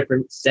 sells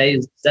different,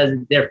 says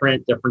it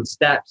different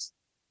steps,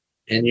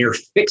 and you're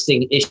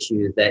fixing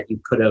issues that you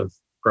could have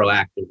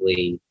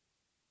proactively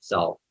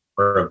solved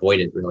or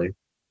avoided, really.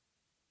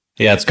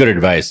 Yeah, it's good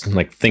advice.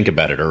 Like, think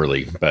about it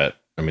early, but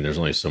there's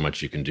only so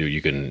much you can do.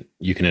 You can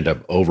end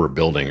up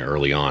overbuilding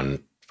early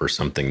on for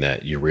something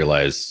that you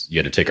realize you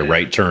had to take a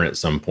right turn at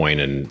some point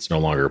and it's no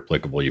longer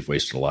applicable. You've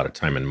wasted a lot of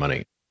time and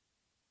money.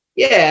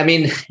 Yeah,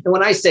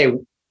 when I say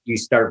you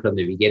start from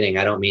the beginning,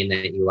 I don't mean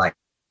that you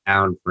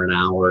down for an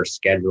hour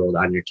scheduled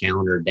on your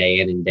calendar day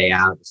in and day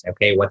out and say,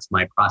 okay, what's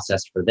my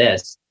process for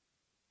this?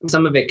 And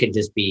some of it could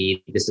just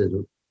be, this is,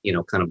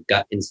 kind of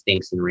gut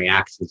instincts and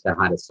reactions to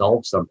how to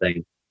solve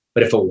something.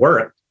 But if it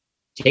worked,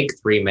 take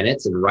 3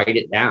 minutes and write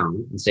it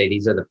down and say,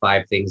 these are the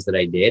 5 things that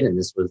I did, and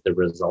this was the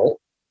result.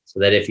 So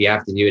that if you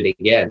have to do it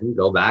again,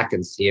 go back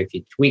and see if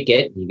you tweak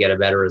it, you get a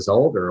better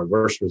result or a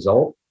worse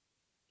result.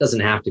 It doesn't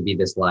have to be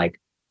this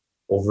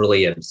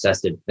overly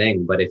obsessive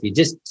thing. But if you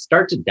just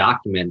start to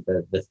document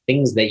the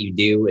things that you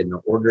do in the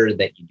order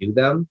that you do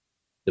them,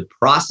 the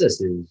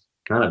process is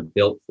kind of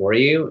built for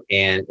you.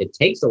 And it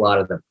takes a lot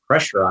of the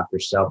pressure off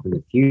yourself in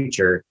the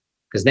future,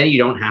 because then you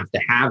don't have to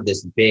have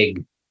this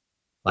big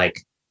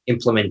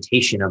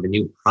implementation of a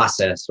new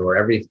process, or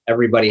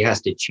everybody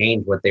has to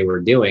change what they were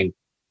doing.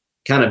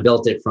 Kind of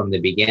built it from the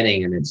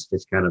beginning, and it's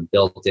just kind of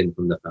built in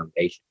from the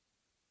foundation.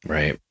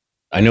 Right.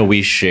 I know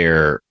we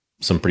share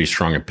some pretty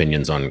strong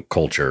opinions on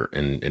culture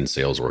in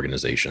sales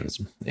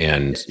organizations.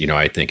 And,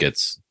 I think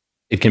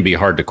it can be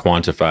hard to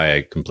quantify.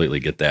 I completely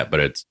get that, but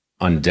it's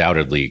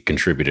undoubtedly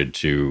contributed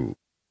to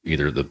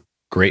either the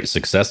great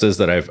successes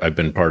that I've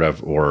been part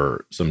of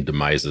or some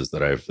demises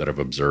that I've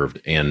observed.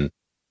 And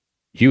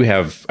you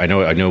have, I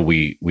know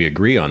we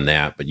agree on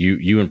that, but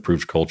you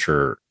improved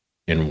culture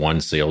in one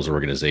sales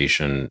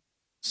organization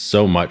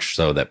so much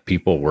so that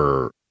people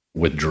were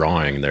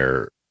withdrawing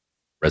their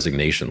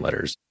resignation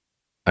letters.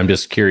 I'm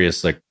just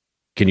curious, like,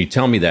 can you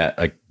tell me that,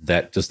 like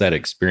that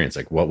experience,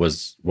 like what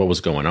was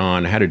going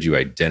on? How did you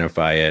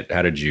identify it?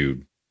 How did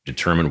you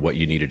determine what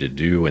you needed to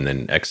do and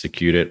then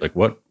execute it? Like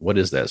what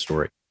is that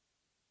story?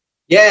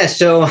 Yeah,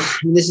 so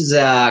this is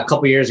a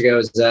couple of years ago. It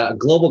was a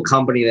global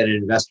company that an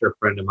investor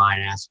friend of mine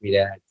asked me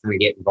to kind of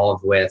get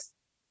involved with.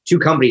 Two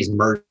companies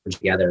merged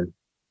together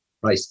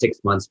probably 6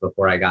 months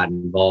before I got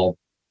involved.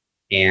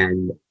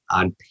 And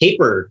on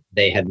paper,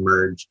 they had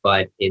merged,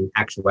 but in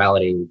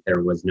actuality,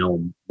 there was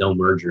no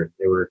merger.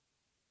 They were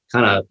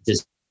kind of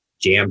just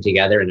jammed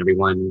together, and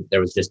everyone, there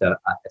was just I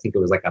think it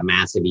was like a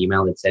massive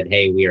email that said,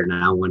 "Hey, we are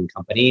now one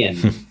company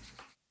and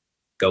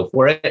go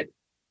for it."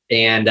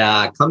 And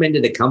come into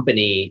the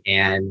company,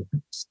 and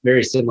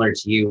very similar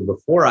to you,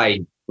 before I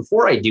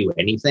do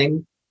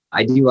anything,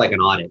 I do like an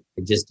audit.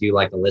 I just do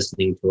like a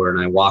listening tour, and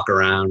I walk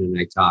around and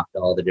I talk to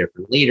all the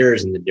different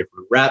leaders and the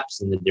different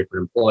reps and the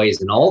different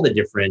employees and all the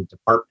different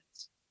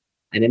departments.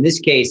 And in this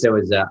case, I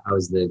was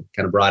the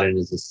kind of brought in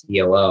as a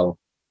COO.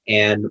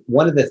 And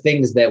one of the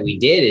things that we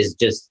did is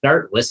just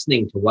start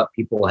listening to what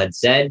people had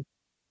said.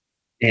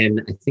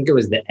 And I think it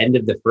was the end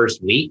of the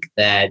first week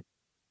that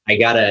I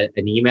got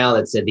an email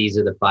that said, these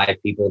are the 5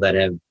 people that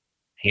have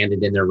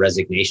handed in their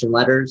resignation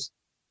letters.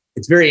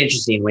 It's very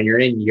interesting. When you're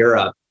in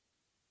Europe,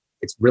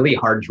 it's really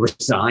hard to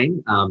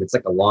resign. It's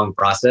like a long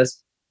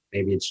process.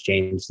 Maybe it's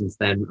changed since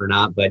then or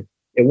not, but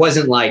it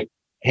wasn't like,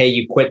 hey,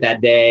 you quit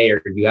that day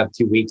or you have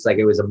 2 weeks. Like,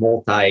 it was a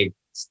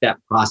multi-step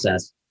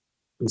process.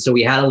 And so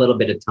we had a little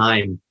bit of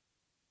time.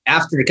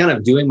 After kind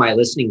of doing my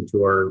listening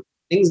tour,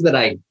 things that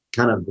I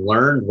kind of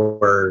learned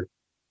were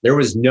there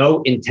was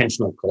no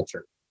intentional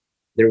culture.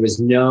 There was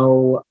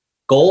no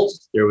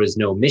goals. There was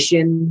no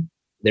mission.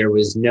 There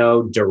was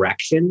no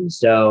direction.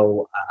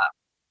 So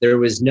there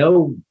was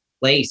no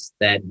place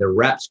that the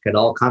reps could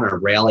all kind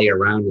of rally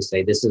around to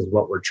say, this is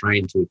what we're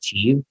trying to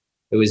achieve.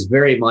 It was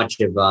very much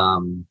of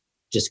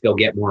just go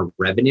get more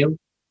revenue.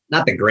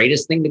 Not the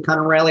greatest thing to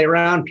kind of rally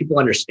around. People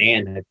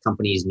understand that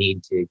companies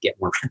need to get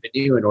more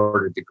revenue in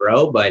order to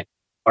grow. But as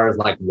far as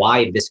like,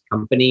 why this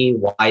company,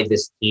 why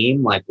this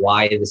team, like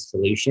why this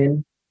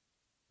solution,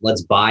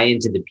 let's buy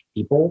into the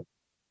people.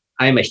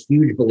 I'm a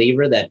huge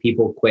believer that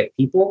people quit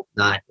people,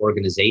 not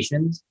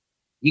organizations.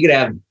 You could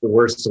have the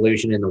worst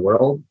solution in the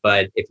world,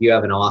 but if you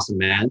have an awesome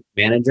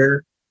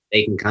manager,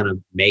 they can kind of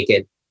make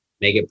it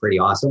pretty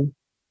awesome.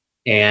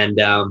 And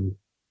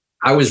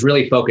I was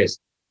really focused,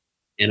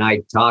 and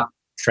I talked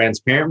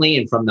transparently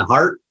and from the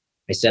heart.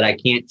 I said, I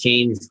can't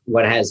change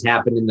what has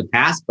happened in the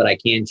past, but I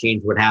can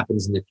change what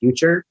happens in the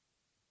future.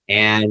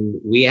 And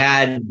we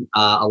had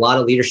a lot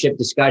of leadership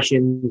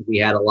discussions. We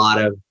had a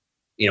lot of,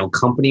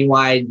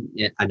 company-wide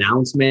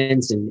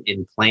announcements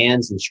and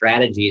plans and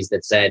strategies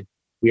that said,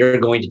 we are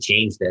going to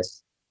change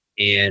this.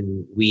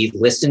 And we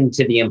listened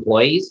to the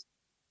employees.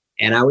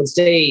 And I would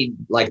say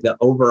like the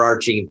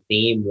overarching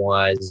theme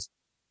was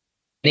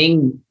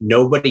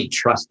nobody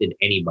trusted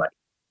anybody.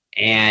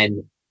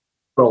 And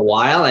for a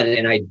while,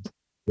 and I,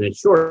 in a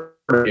short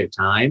period of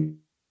time,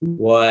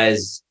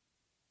 was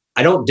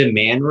I don't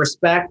demand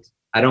respect.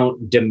 I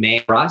don't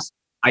demand trust.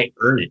 I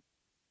earn it.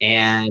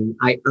 And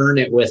I earn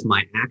it with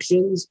my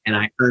actions, and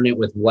I earn it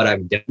with what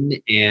I've done.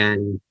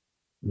 And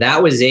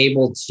that was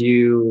able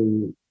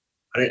to,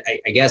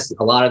 I guess,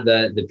 a lot of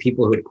the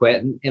people who had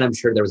quit, and I'm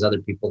sure there was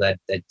other people that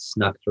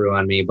snuck through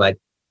on me, but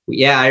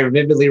yeah, I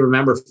vividly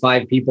remember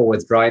 5 people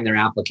withdrawing their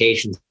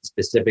applications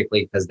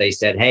specifically because they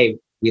said, hey,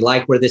 we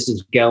like where this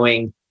is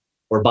going.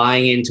 We're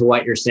buying into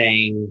what you're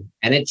saying.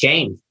 And it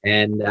changed.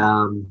 And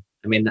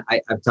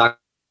I've talked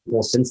to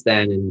people since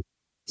then and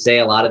say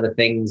a lot of the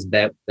things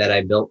that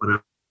I built when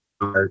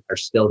are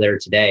still there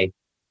today.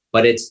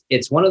 But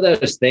it's one of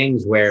those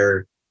things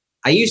where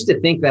I used to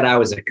think that I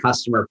was a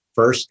customer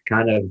first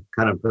kind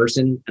of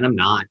person, and I'm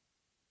not.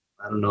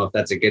 I don't know if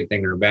that's a good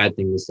thing or a bad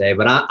thing to say,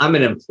 but I'm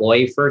an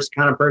employee first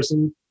kind of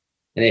person.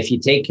 And if you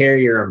take care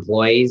of your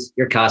employees,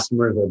 your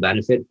customers will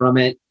benefit from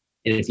it.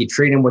 And if you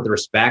treat them with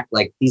respect,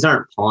 like these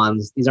aren't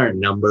pawns, these aren't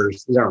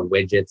numbers, these aren't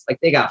widgets. Like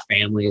they got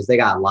families, they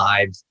got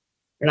lives.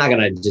 They're not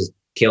going to just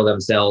kill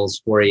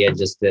themselves for you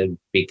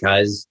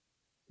because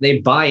they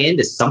buy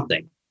into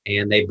something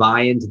and they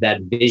buy into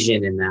that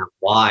vision and that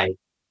why.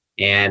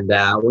 And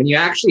when you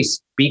actually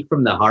speak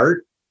from the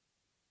heart,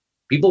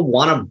 people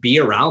want to be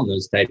around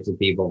those types of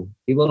people.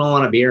 People don't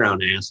want to be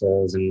around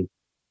assholes and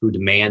who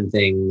demand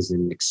things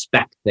and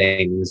expect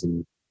things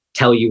and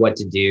tell you what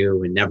to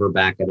do and never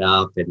back it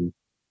up. And,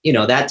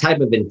 that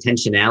type of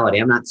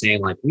intentionality. I'm not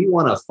saying like we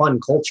want a fun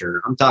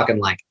culture. I'm talking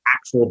like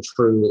actual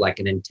true, like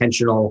an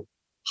intentional,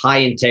 high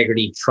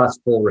integrity,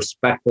 trustful,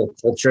 respectful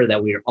culture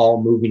that we are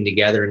all moving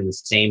together in the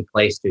same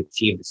place to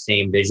achieve the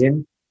same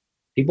vision.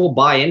 People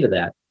buy into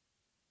that.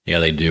 Yeah,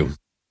 they do.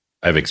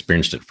 I've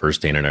experienced it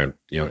firsthand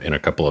in a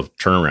couple of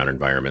turnaround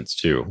environments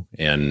too.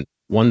 And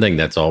one thing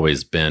that's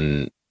always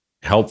been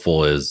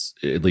helpful is,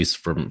 at least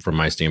from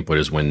my standpoint,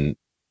 is when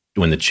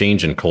the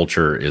change in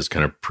culture is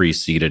kind of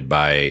preceded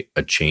by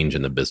a change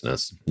in the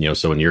business.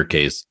 So in your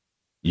case,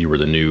 you were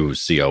the new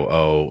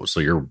COO, so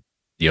you're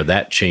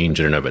that change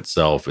in and of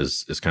itself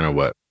is kind of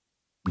what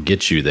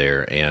gets you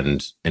there.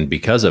 And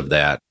because of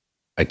that,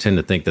 I tend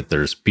to think that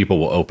there's people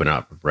will open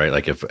up, right?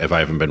 Like if I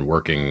haven't been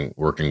working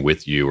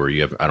with you, or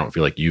I don't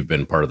feel like you've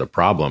been part of the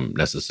problem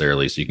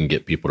necessarily, so you can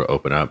get people to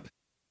open up.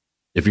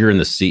 If you're in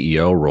the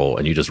CEO role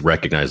and you just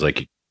recognize,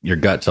 like, your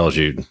gut tells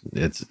you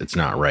it's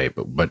not right,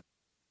 but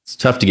it's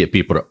tough to get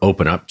people to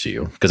open up to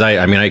you. Because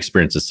I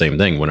experienced the same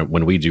thing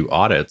when we do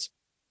audits.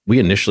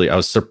 I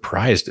was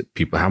surprised at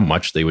people how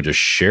much they would just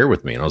share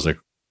with me, and I was like,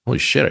 holy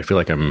shit, I feel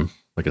like I'm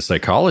like a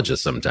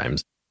psychologist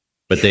sometimes.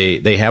 But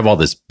they have all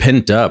this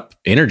pent up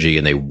energy,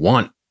 and they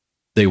want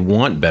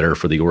better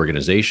for the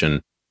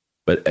organization.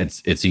 But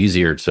it's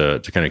easier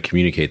to kind of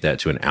communicate that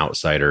to an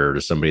outsider or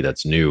to somebody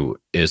that's new.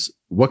 Is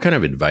what kind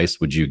of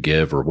advice would you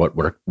give, or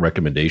what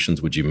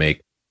recommendations would you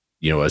make,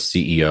 a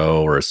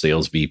CEO or a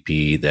sales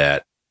VP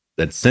that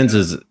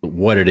senses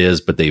what it is,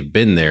 but they've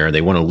been there,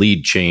 they want to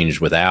lead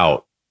change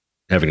without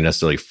having to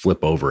necessarily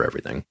flip over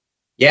everything?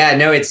 Yeah,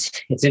 no, it's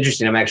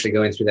interesting. I'm actually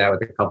going through that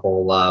with a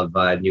couple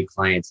of new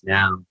clients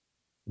now.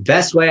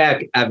 Best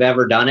way I've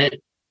ever done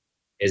it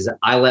is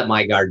I let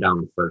my guard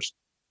down first.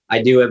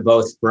 I do it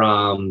both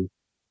from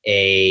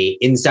a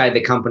inside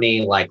the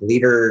company, like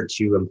leader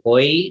to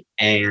employee,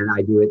 and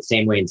I do it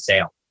same way in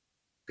sales,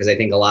 because I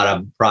think a lot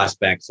of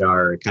prospects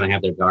are kind of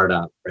have their guard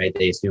up, right?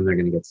 They assume they're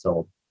going to get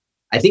sold.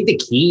 I think the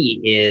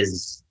key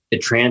is the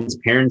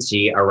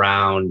transparency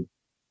around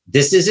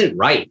this isn't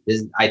right.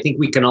 I think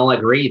we can all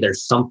agree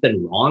there's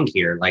something wrong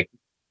here. Like,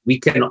 we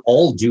can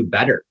all do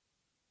better.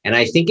 And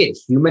I think it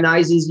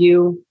humanizes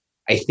you.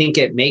 I think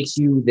it makes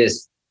you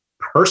this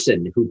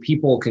person who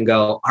people can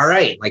go, all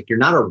right, like, you're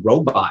not a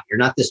robot. You're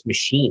not this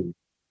machine.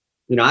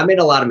 I made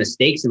a lot of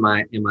mistakes in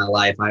my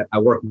life. I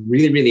work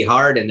really, really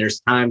hard. And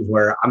there's times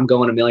where I'm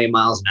going a million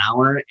miles an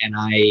hour and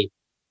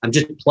I'm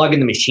just plugging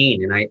the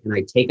machine, and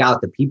I take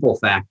out the people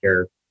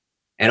factor.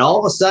 And all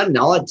of a sudden,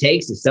 all it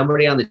takes is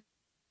somebody on the,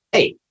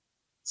 hey,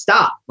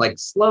 stop, like,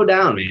 slow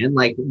down, man.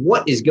 Like,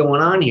 what is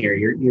going on here?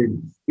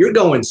 You're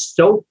going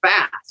so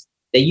fast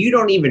that you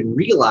don't even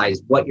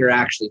realize what you're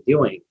actually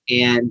doing.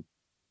 And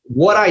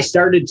what I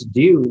started to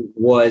do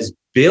was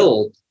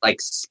build, like,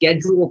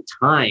 scheduled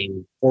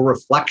time for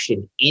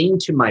reflection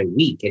into my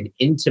week and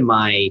into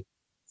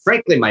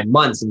frankly, my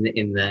months in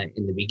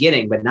the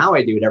beginning. But now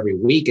I do it every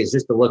week, is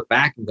just to look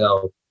back and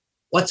go,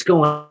 what's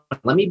going on?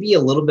 Let me be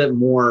a little bit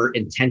more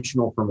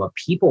intentional from a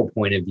people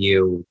point of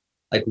view.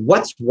 Like,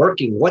 what's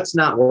working, what's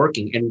not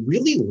working, and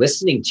really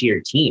listening to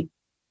your team.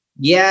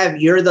 Yeah,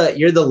 you're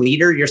the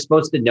leader. You're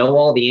supposed to know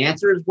all the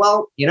answers.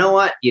 Well, you know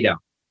what? You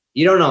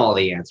don't know all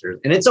the answers.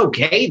 And it's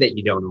okay that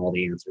you don't know all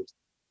the answers.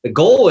 The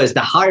goal is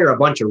to hire a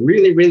bunch of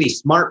really, really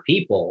smart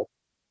people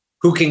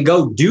who can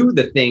go do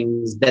the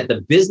things that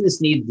the business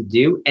needs to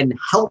do and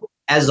help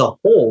as a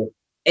whole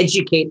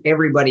educate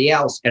everybody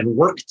else and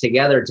work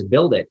together to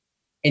build it.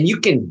 And you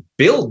can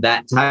build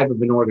that type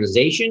of an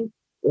organization,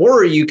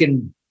 or you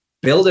can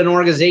build an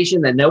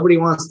organization that nobody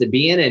wants to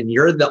be in, and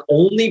you're the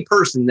only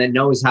person that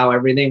knows how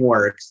everything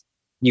works.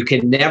 You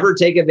can never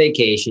take a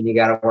vacation. You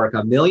got to work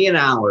a million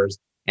hours,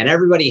 and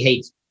everybody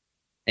hates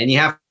you. And you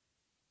have to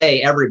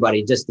pay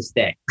everybody just to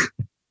stay.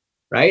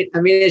 Right?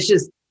 I mean, it's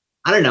just,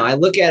 I don't know. I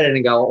look at it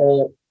and go,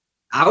 oh,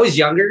 I was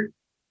younger,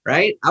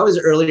 right? I was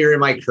earlier in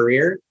my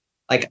career.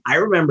 Like, I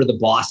remember the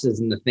bosses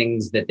and the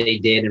things that they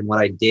did and what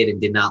I did and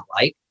did not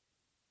like.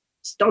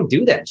 Just don't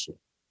do that shit.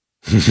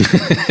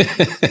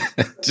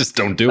 Just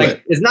don't do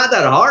it. It's not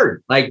that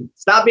hard. Like,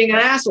 stop being an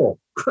asshole.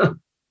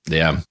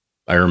 Yeah.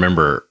 I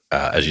remember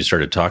as you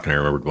started talking, I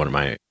remembered one of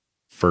my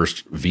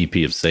first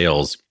VP of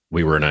sales.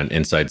 We were in an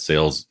inside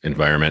sales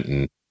environment,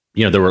 and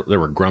there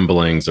were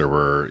grumblings. There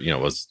were,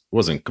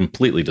 wasn't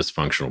completely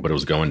dysfunctional, but it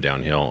was going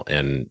downhill.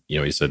 And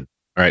he said,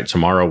 "All right,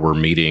 tomorrow we're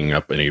meeting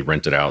up," and he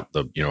rented out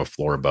the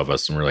floor above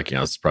us, and we're like,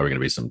 this is probably going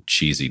to be some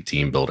cheesy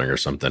team building or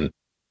something.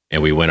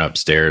 And we went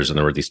upstairs, and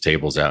there were these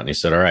tables out, and he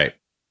said, "All right,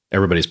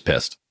 everybody's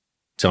pissed.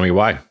 Tell me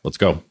why. Let's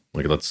go.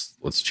 Like,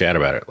 let's chat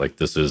about it. Like,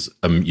 this is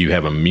you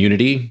have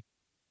immunity."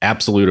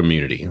 Absolute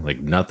immunity. Like,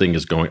 nothing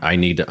is going, I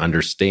need to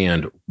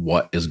understand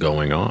what is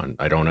going on.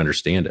 I don't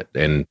understand it.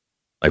 And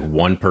like,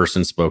 one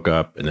person spoke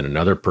up, and then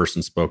another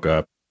person spoke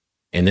up.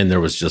 And then there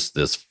was just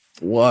this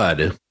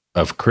flood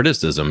of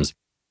criticisms.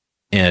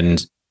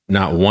 And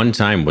not one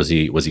time was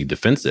he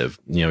defensive.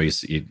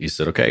 He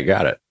said, "Okay,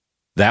 got it.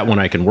 That one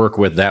I can work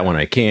with, that one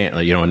I can't."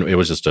 And it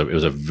was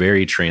a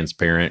very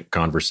transparent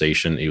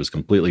conversation. He was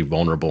completely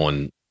vulnerable.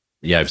 And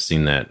yeah, I've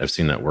seen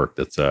that work.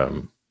 That's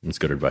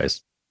good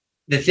advice.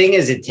 The thing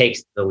is, it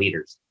takes the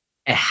leaders.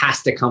 It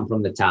has to come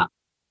from the top,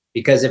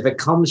 because if it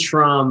comes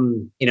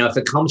from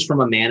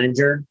a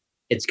manager,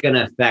 it's going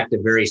to affect a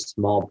very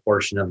small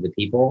portion of the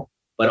people,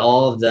 but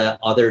all of the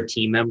other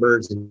team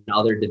members and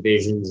other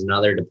divisions and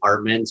other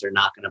departments are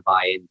not going to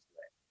buy into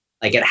it.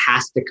 Like, it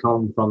has to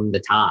come from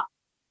the top.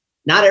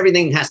 Not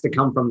everything has to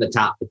come from the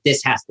top, but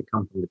this has to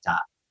come from the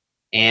top.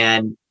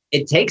 And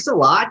it takes a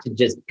lot to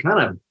just kind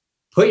of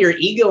put your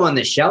ego on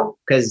the shelf,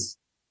 because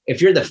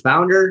if you're the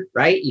founder,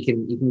 right, you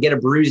can get a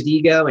bruised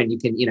ego and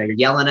you're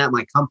yelling at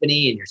my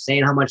company and you're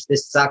saying how much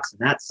this sucks and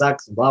that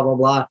sucks and blah, blah,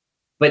 blah.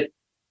 But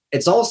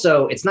it's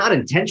not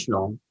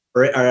intentional,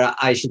 or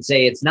I should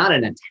say it's not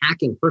an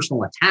attacking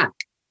personal attack.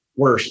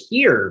 We're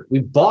here. We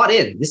bought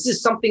in. This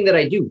is something that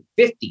I do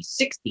 50,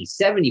 60,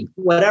 70,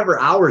 whatever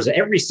hours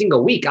every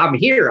single week. I'm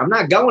here. I'm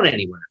not going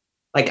anywhere.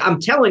 Like, I'm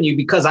telling you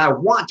because I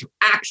want to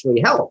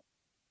actually help.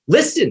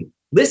 Listen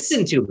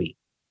to me.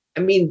 I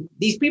mean,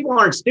 these people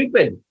aren't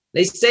stupid.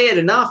 They say it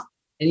enough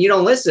and you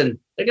don't listen.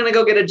 They're going to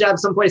go get a job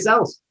someplace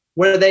else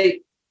where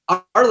they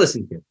are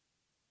listened to.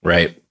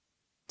 Right.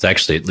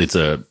 It's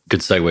a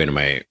good segue into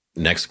my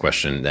next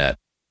question that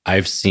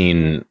I've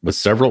seen with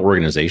several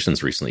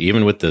organizations recently,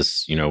 even with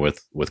this,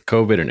 with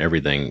COVID and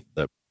everything,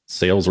 the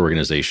sales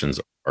organizations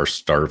are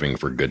starving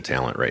for good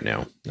talent right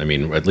now. I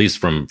mean, at least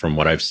from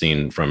what I've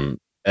seen from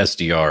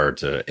SDR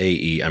to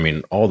AE, I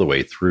mean, all the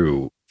way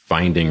through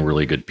finding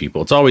really good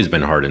people. It's always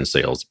been hard in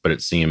sales, but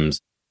it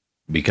seems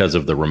because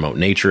of the remote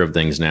nature of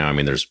things now, I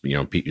mean, there's,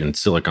 in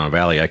Silicon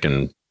Valley, I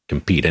can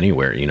compete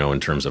anywhere, in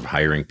terms of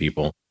hiring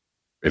people.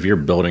 If you're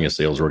building a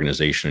sales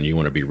organization and you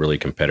want to be really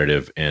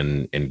competitive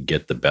and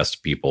get the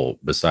best people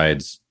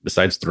besides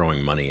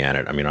throwing money at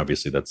it, I mean,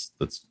 obviously that's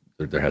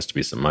there has to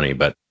be some money,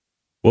 but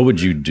what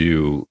would you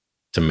do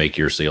to make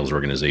your sales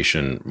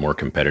organization more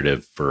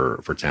competitive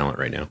for talent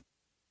right now?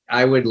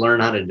 I would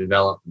learn how to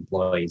develop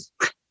employees.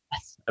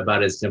 That's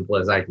about as simple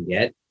as I can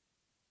get.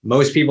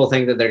 Most people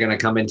think that they're going to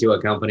come into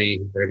a company,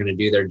 they're going to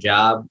do their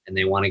job and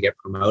they want to get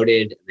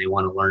promoted and they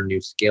want to learn new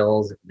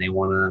skills and they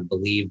want to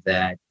believe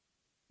that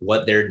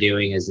what they're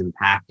doing is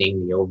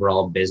impacting the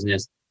overall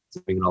business,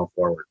 moving it all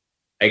forward.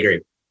 I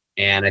agree.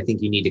 And I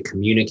think you need to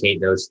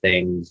communicate those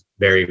things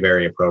very,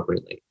 very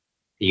appropriately.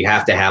 You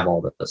have to have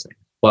all those things.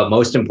 But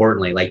most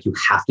importantly, like, you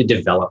have to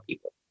develop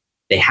people.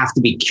 They have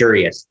to be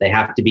curious. They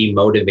have to be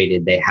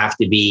motivated. They have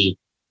to be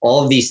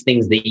all of these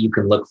things that you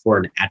can look for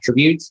in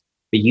attributes,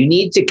 but you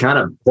need to kind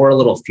of pour a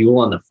little fuel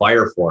on the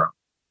fire for them.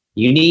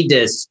 You need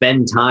to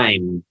spend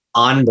time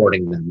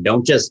onboarding them.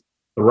 Don't just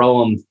throw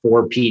them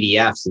 4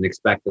 PDFs and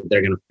expect that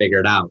they're going to figure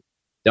it out.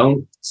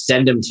 Don't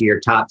send them to your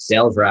top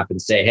sales rep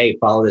and say, hey,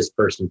 follow this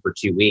person for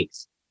 2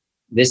 weeks.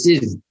 This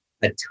is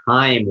a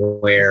time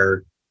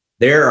where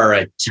there are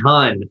a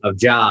ton of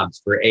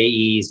jobs for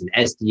AEs and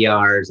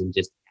SDRs and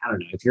just, I don't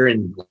know, if you're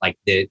in like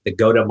the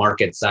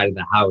go-to-market side of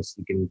the house,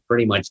 you can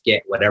pretty much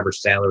get whatever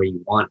salary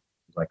you want,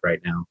 like right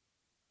now.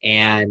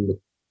 And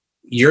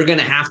you're going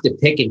to have to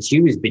pick and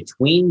choose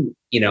between,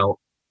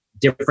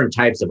 different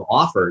types of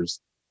offers.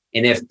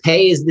 And if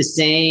pay is the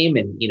same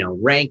and,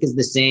 rank is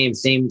the same,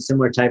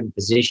 similar type of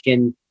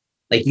position,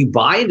 like, you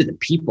buy into the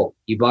people,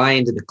 you buy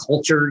into the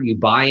culture, you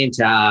buy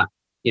into,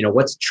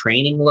 what's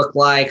training look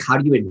like? How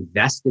do you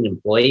invest in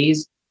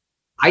employees?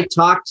 I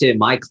talk to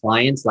my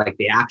clients, like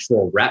the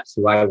actual reps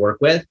who I work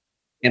with,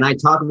 and I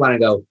talk about it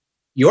and go,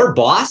 your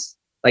boss,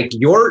 like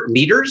your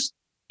leaders,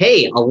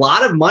 pay a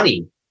lot of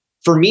money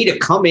for me to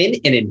come in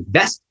and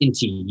invest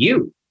into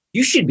you.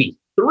 You should be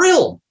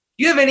thrilled.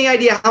 Do you have any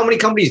idea how many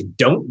companies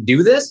don't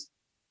do this?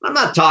 I'm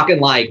not talking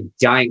like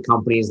giant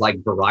companies like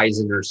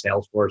Verizon or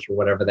Salesforce or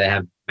whatever that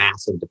have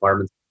massive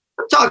departments.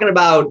 I'm talking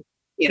about,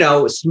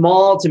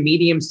 small to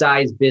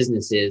medium-sized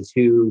businesses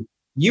who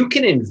you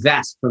can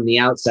invest from the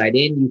outside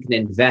in. You can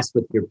invest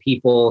with your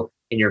people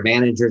and your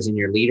managers and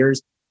your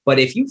leaders. But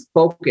if you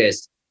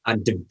focus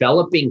on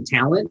developing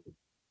talent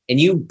and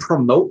you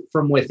promote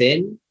from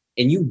within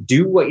and you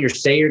do what you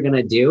say you're going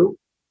to do,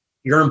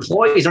 your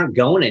employees aren't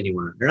going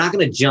anywhere. They're not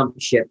going to jump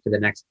ship to the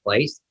next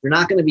place. They're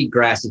not going to be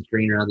grass is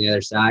greener on the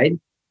other side.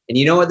 And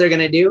you know what they're going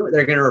to do?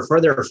 They're going to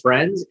refer their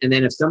friends. And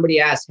then if somebody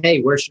asks,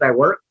 hey, where should I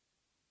work?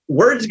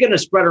 Word's going to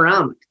spread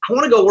around. I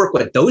want to go work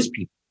with those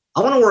people.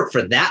 I want to work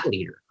for that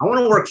leader. I want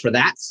to work for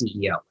that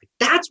CEO. Like,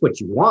 that's what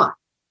you want.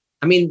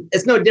 I mean,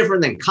 it's no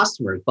different than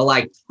customers, but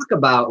like, talk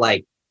about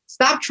like,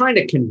 stop trying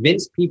to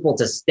convince people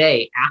to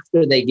stay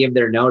after they give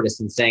their notice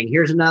and saying,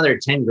 here's another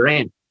 10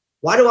 grand.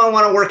 Why do I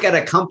want to work at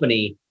a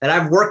company that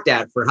I've worked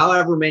at for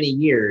however many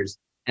years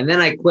and then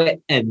I quit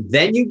and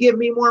then you give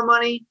me more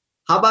money?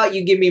 How about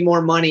you give me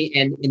more money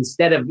and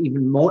instead of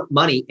even more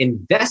money,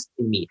 invest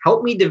in me,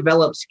 help me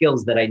develop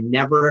skills that I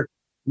never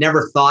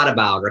thought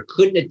about or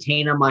couldn't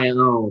attain on my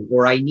own,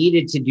 or I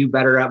needed to do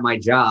better at my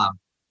job.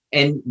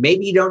 And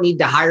maybe you don't need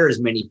to hire as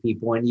many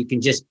people and you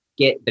can just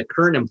get the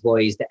current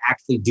employees to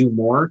actually do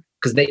more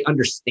because they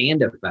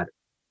understand it better.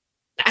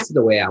 That's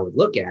the way I would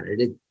look at it.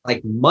 It's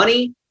like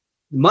money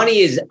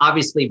is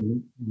obviously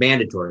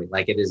mandatory.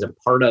 Like, it is a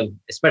part of,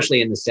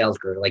 especially in the sales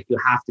career, like you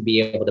have to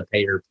be able to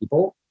pay your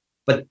people,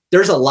 but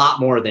there's a lot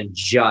more than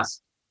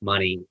just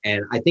money.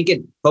 And I think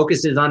it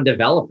focuses on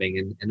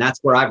developing. And that's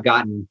where I've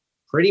gotten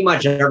pretty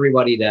much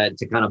everybody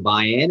to kind of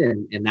buy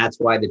in. And that's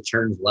why the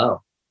churn's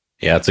low.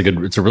 Yeah, it's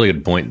a really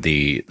good point.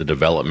 The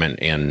development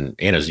and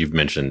as you've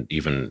mentioned,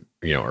 even,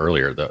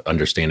 earlier, the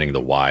understanding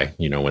the why,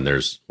 when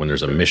there's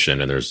a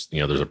mission and there's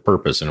a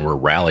purpose and we're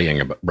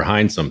rallying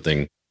behind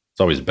something, it's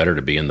always better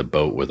to be in the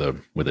boat with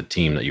a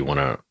team that you want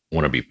to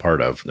want to be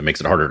part of. That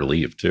makes it harder to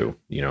leave too,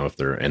 if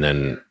they're, and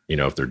then,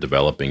 if they're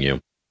developing you.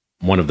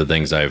 One of the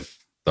things I've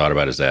thought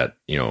about is that,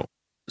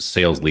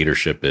 sales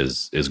leadership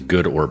is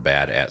good or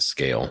bad at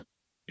scale.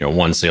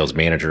 One sales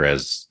manager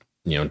has,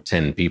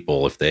 10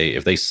 people. If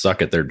they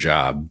suck at their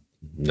job,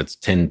 that's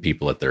 10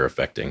 people that they're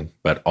affecting.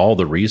 But all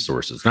the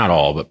resources, not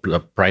all,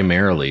 but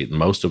primarily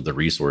most of the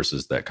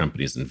resources that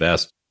companies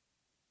invest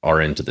are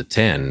into the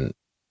 10,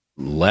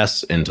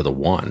 less into the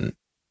 1.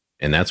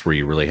 And that's where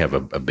you really have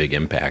a big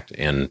impact.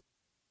 And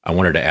I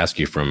wanted to ask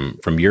you from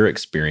your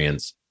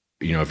experience,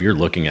 if you're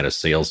looking at a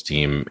sales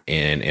team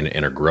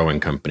in a growing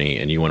company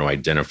and you want to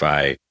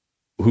identify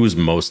who's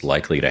most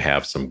likely to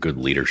have some good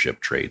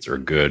leadership traits or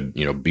good,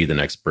 be the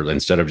next person,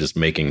 instead of just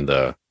making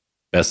the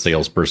best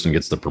salesperson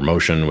gets the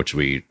promotion, which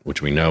we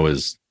know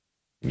is,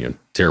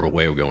 terrible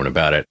way of going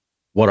about it.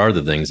 What are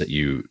the things that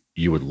you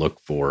would look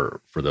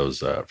for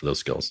those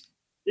skills?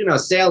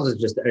 Sales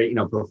is just,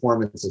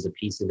 performance is a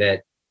piece of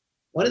it.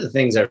 One of the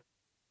things I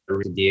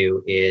really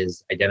do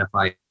is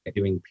identify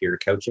doing peer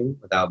coaching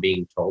without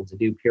being told to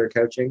do peer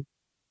coaching.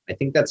 I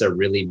think that's a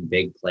really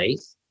big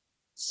place.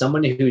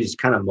 Someone who's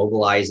kind of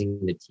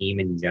mobilizing the team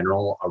in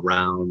general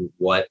around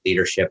what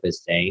leadership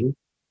is saying.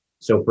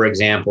 So for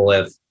example,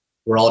 if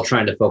we're all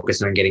trying to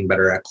focus on getting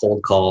better at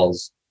cold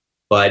calls,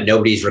 but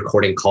nobody's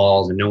recording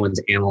calls and no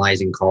one's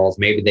analyzing calls,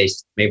 maybe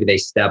they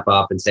step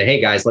up and say,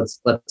 hey guys, let's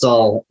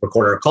all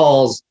record our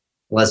calls.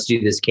 Let's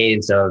do this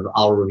cadence of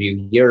I'll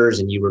review yours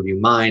and you review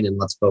mine, and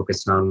let's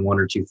focus on one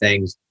or two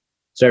things.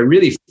 So I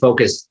really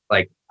focus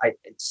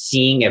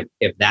seeing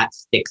if that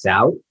sticks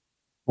out,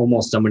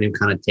 almost someone who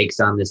kind of takes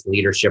on this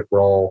leadership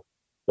role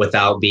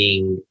without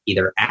being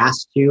either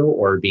asked to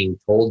or being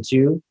told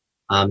to.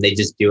 They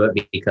just do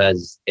it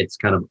because it's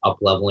kind of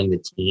up-leveling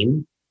the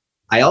team.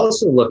 I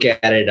also look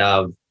at it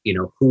of,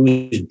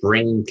 who's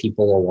bringing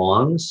people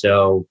along.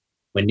 So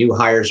when new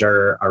hires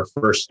are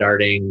first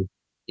starting,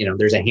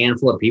 there's a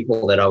handful of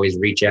people that always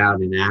reach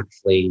out and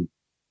actually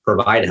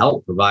provide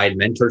help, provide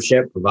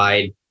mentorship,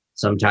 provide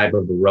some type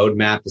of a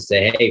roadmap to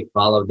say, hey,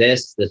 follow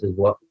this. This is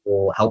what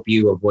will help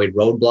you avoid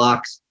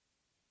roadblocks.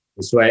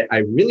 And so I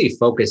really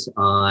focus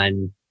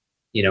on,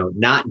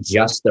 not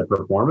just the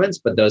performance,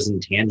 but those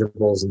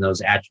intangibles and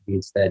those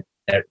attributes that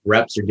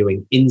reps are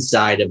doing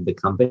inside of the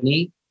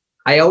company.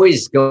 I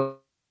always go,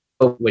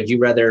 would you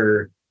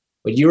rather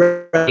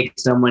take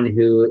someone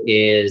who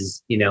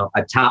is,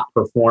 a top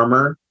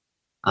performer,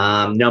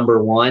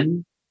 number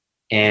one,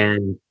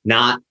 and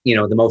not,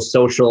 the most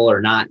social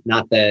or not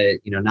the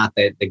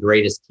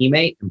greatest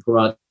teammate, and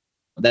promote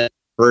that,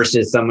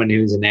 versus someone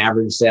who's an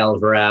average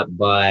sales rep,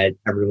 but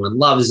everyone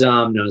loves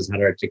them, knows how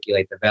to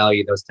articulate the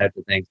value, those types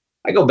of things.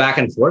 I go back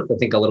and forth. I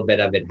think a little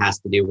bit of it has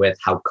to do with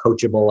how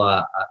coachable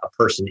a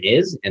person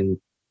is and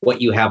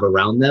what you have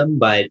around them.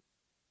 But,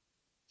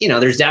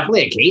 there's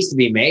definitely a case to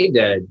be made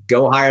to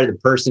go hire the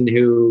person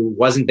who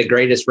wasn't the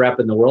greatest rep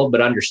in the world,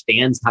 but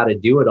understands how to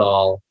do it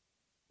all.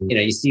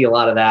 You see a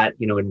lot of that,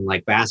 in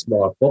like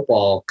basketball or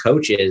football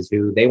coaches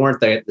who they weren't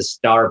the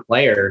star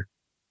player,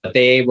 but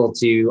they able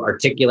to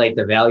articulate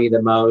the value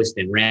the most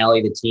and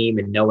rally the team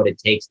and know what it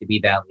takes to be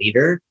that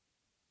leader.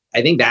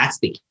 I think that's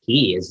the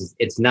key. Is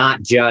it's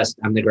not just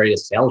I'm the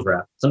greatest sales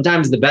rep.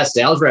 Sometimes the best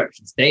sales rep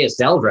should stay a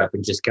sales rep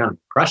and just kind of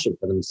crush it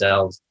for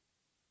themselves.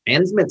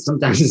 Management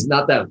sometimes is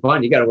not that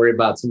fun. You got to worry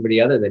about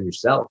somebody other than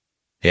yourself.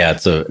 Yeah,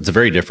 it's a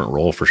very different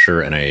role for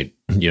sure. And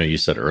you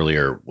said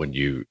earlier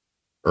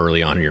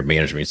early on in your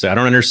management, you said, I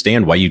don't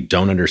understand why you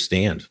don't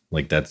understand.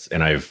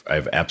 And I've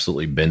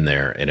absolutely been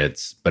there, and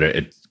it's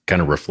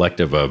kind of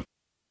reflective of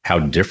how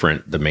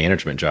different the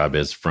management job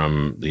is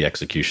from the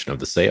execution of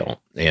the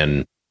sale.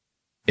 And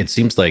it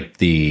seems like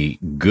the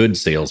good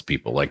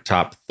salespeople, like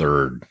top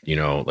third,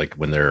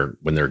 when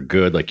they're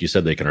good, like you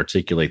said, they can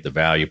articulate the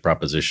value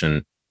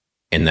proposition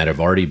and that have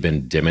already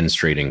been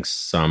demonstrating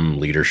some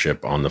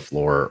leadership on the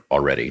floor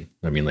already.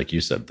 I mean, like you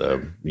said,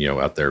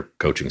 out there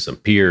coaching some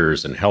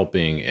peers and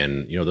helping,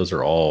 and, those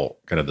are all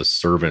kind of the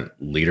servant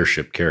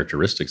leadership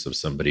characteristics of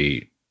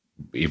somebody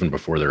even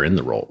before they're in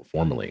the role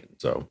formally.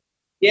 So,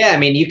 yeah, I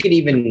mean, you could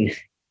even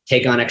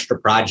take on extra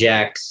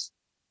projects,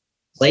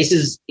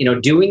 places,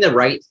 doing the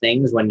right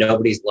things when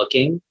nobody's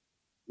looking.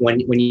 When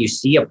you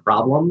see a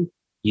problem,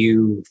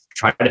 you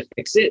try to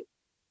fix it.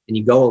 And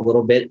you go a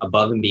little bit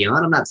above and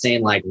beyond. I'm not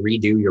saying like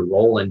redo your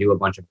role and do a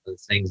bunch of other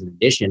things in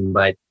addition,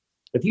 but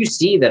if you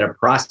see that a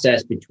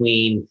process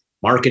between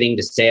marketing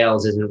to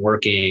sales isn't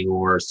working,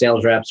 or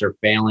sales reps are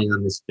failing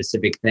on this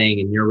specific thing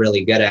and you're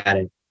really good at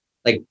it,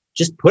 like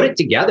just put it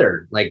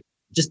together, like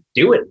just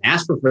do it and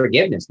ask for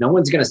forgiveness. No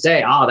one's going to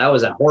say, oh, that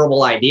was a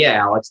horrible idea,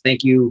 Alex.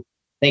 Thank you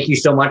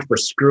so much for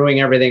screwing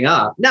everything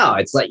up. No,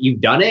 it's like you've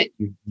done it.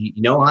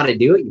 You know how to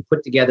do it. You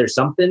put together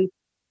something.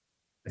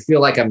 I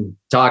feel like I'm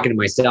talking to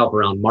myself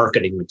around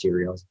marketing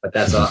materials, but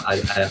that's a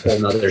whole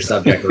nother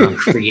subject around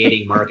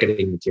creating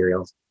marketing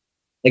materials.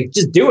 Like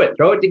just do it,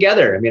 throw it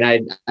together. I mean, I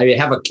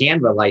have a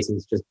Canva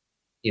license, just,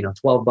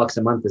 $12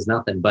 a month is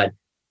nothing, but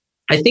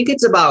I think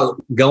it's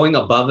about going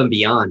above and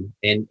beyond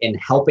and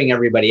helping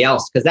everybody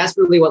else. Cause that's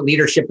really what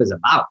leadership is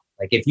about.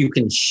 Like if you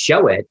can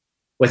show it,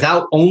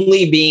 without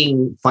only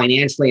being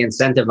financially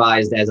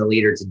incentivized as a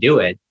leader to do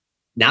it.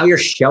 Now you're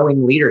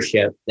showing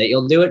leadership that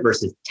you'll do it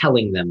versus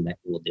telling them that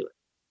you will do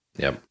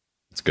it. Yep.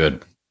 It's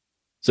good.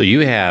 So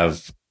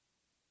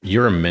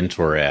you're a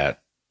mentor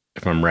at,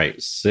 if I'm right,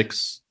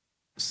 six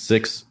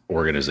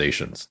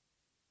organizations.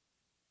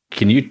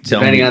 Can you tell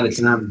Depending me? on the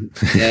time,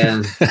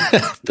 yeah.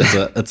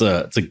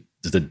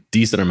 That's a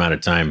decent amount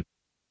of time.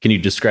 Can you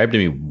describe to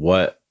me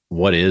what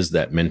is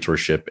that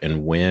mentorship,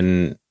 and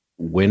when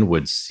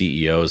would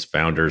CEOs,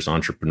 founders,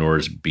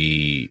 entrepreneurs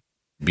be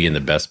in the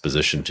best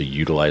position to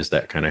utilize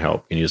that kind of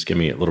help? Can you just give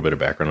me a little bit of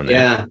background on that?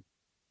 Yeah.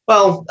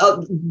 Well,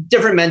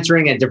 different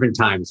mentoring at different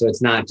times. So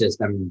it's not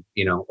just I'm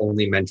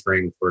only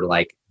mentoring for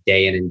like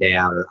day in and day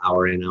out or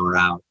hour in, hour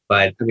out.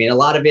 But I mean, a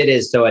lot of it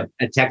is, so a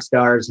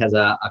Techstars has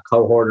a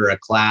cohort or a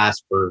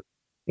class for,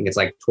 I think it's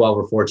like 12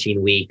 or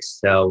 14 weeks.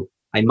 So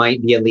I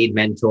might be a lead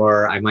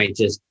mentor. I might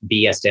just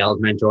be a sales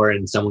mentor,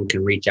 and someone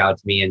can reach out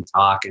to me and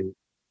talk, and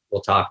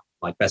we'll talk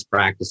like best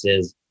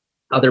practices.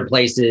 Other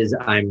places,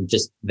 I'm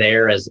just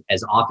there as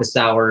office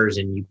hours,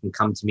 and you can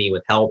come to me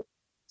with help.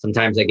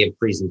 Sometimes I give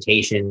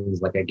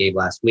presentations like I gave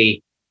last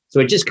week. So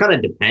it just kind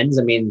of depends.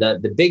 I mean,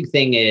 the big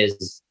thing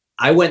is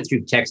I went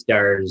through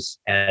Techstars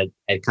at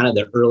kind of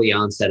the early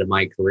onset of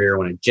my career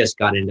when I just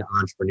got into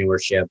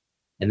entrepreneurship.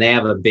 And they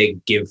have a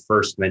big give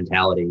first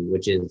mentality,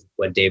 which is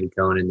what David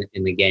Cohen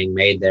and the gang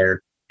made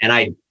there. And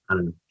I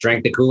don't know,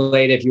 drank the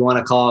Kool-Aid if you want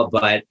to call it,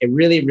 but it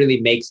really,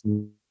 really makes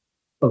me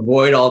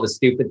avoid all the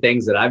stupid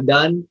things that I've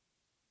done.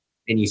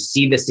 And you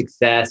see the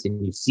success,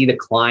 and you see the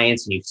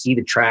clients, and you see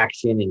the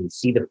traction, and you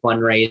see the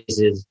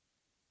fundraisers,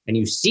 and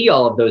you see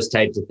all of those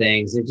types of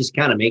things. It just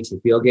kind of makes you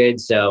feel good.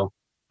 So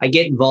I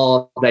get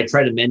involved. I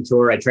try to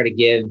mentor. I try to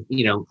give,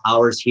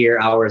 hours here,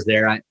 hours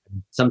there.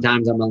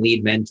 Sometimes I'm a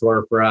lead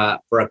mentor for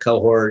a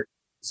cohort.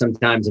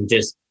 Sometimes I'm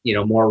just,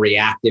 more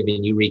reactive,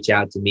 and you reach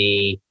out to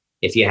me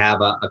if you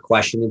have a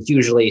question. It's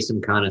usually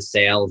some kind of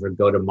sales or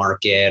go to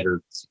market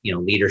or,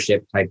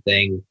 leadership type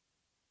thing.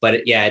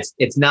 But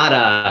it's not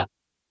a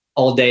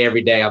all day,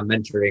 every day. I'm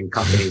mentoring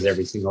companies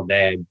every single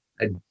day.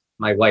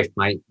 My wife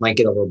might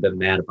get a little bit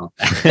mad about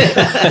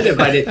that. If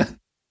I did.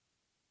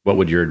 What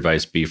would your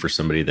advice be for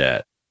somebody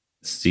that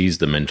sees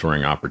the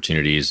mentoring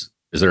opportunities?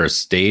 Is there a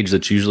stage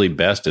that's usually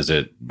best? Is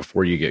it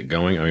before you get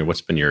going? I mean,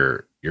 what's been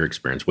your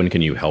experience? When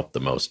can you help the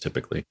most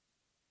typically?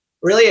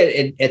 Really,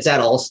 it's at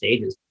all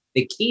stages.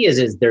 The key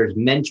is there's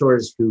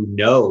mentors who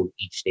know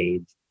each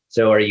stage.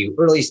 So are you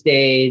early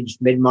stage,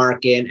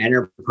 mid-market,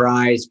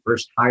 enterprise,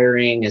 first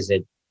hiring? Is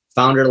it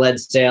founder-led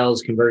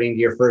sales, converting to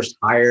your first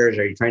hires?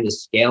 Are you trying to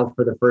scale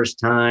for the first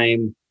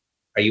time?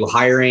 Are you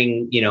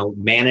hiring,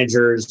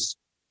 managers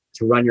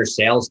to run your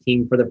sales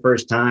team for the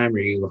first time? Are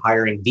you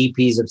hiring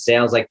VPs of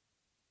sales? Like,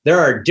 there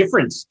are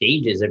different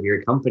stages of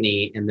your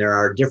company, and there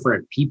are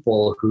different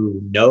people who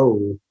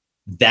know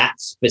that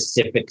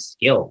specific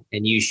skill.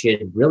 And you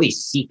should really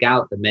seek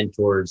out the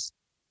mentors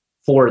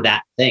for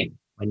that thing.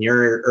 When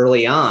you're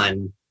early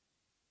on,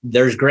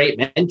 there's great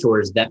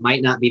mentors that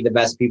might not be the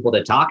best people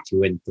to talk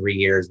to in 3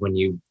 years when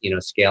you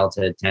scale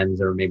to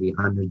tens or maybe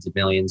hundreds of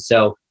millions.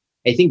 So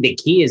I think the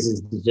key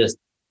is to just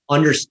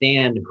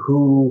understand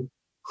who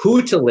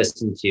to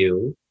listen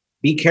to.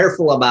 Be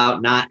careful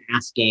about not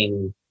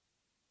asking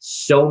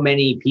so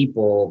many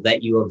people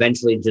that you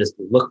eventually just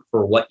look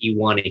for what you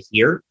want to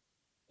hear.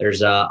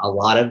 There's a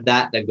lot of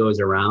that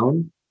goes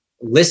around.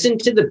 Listen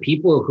to the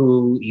people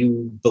who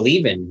you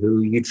believe in,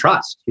 who you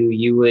trust, who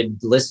you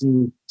would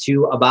listen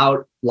to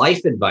about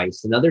life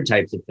advice and other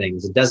types of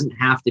things. It doesn't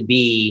have to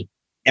be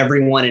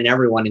everyone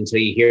until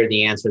you hear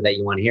the answer that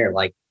you want to hear.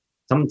 Like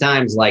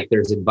sometimes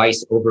there's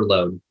advice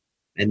overload,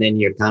 and then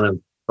you're kind of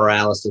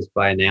paralysis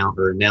by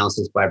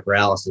analysis by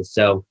paralysis.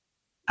 So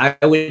I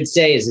would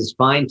say is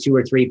find 2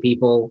 or 3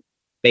 people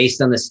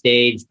based on the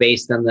stage,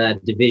 based on the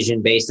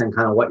division, based on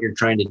kind of what you're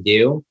trying to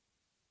do.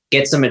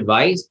 Get some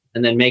advice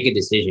and then make a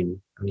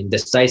decision. I mean,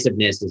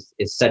 decisiveness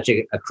is such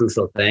a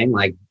crucial thing.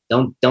 Like,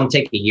 don't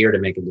take a year to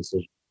make a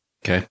decision.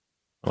 Okay.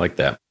 I like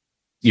that.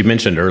 You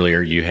mentioned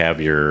earlier you have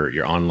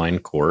your online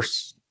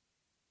course.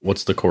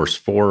 What's the course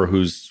for?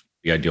 Who's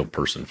the ideal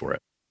person for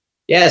it?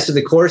 Yeah. So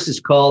the course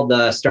is called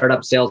the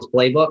Startup Sales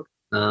Playbook.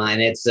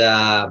 And it's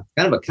kind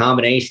of a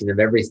combination of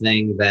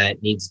everything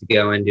that needs to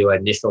go into an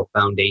initial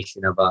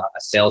foundation of a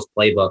sales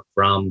playbook,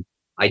 from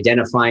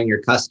identifying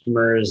your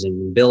customers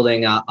and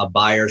building a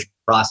buyer's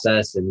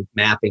process and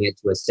mapping it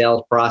to a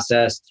sales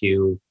process,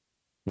 to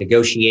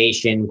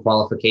negotiation,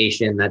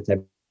 qualification, that type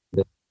of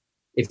thing.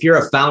 If you're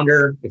a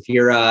founder, if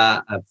you're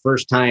a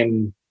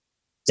first-time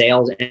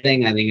sales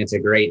anything, I think it's a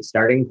great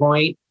starting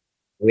point.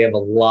 We have a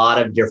lot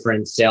of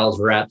different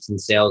sales reps and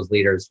sales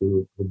leaders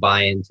who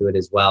buy into it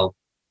as well.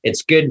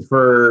 It's good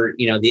for,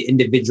 the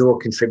individual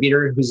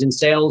contributor who's in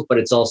sales, but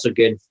it's also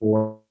good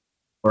for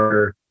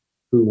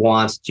who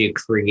wants to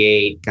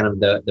create kind of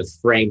the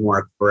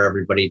framework for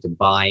everybody to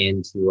buy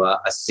into a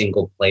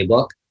single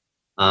playbook.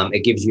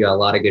 It gives you a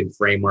lot of good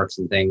frameworks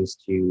and things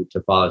to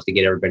follow to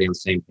get everybody on the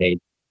same page.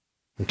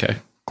 Okay,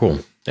 cool.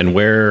 And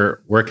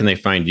where can they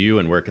find you,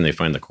 and where can they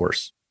find the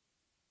course?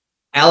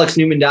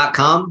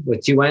 alexnewman.com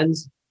with 2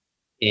 N's.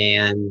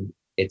 And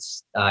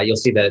it's you'll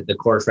see the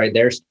course right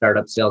there,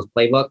 Startup Sales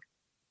Playbook.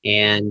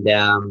 And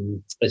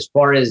as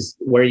far as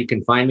where you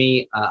can find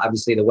me,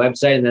 obviously the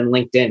website and then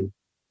LinkedIn.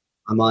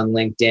 I'm on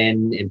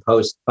LinkedIn and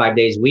post 5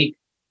 days a week,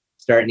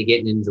 starting to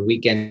get into the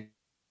weekends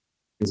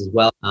as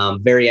well.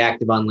 Very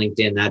active on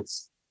LinkedIn.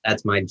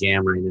 That's my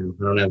jam right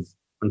now.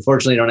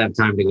 Unfortunately, don't have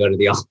time to go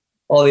to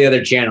all the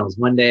other channels,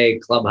 Monday,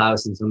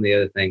 Clubhouse, and some of the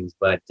other things.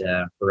 But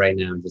for right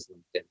now, just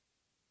LinkedIn.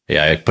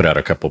 Yeah, I put out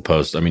a couple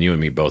posts. I mean, you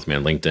and me both,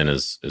 man. LinkedIn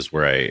is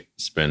where I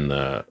spend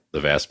the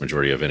vast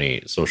majority of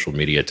any social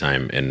media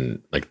time.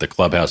 And like the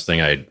Clubhouse thing,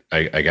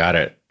 I got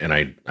it and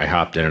I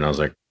hopped in and I was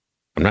like,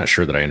 I'm not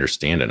sure that I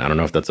understand it. I don't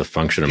know if that's a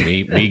function of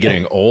me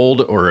getting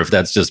old or if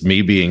that's just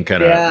me being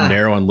kind of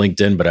narrow on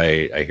LinkedIn. But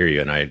I hear you,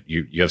 and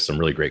you have some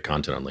really great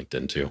content on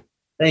LinkedIn too.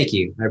 Thank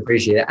you. I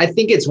appreciate it. I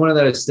think it's one of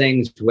those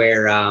things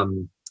where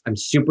I'm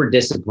super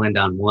disciplined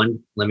on one.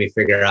 Let me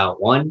figure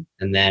out one.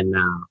 And then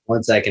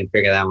once I can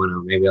figure that one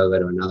out, maybe I'll go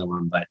to another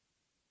one. But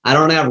I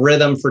don't have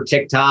rhythm for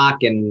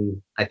TikTok.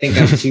 And I think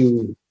I'm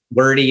too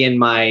wordy in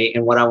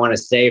what I want to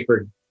say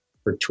for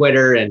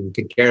Twitter, and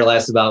could care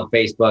less about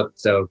Facebook.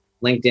 So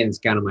LinkedIn's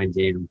kind of my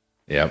jam.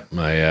 Yep.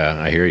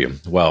 I hear you.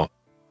 Well,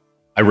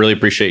 I really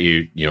appreciate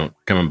you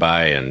coming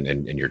by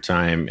and your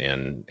time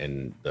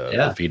and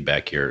the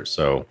feedback here.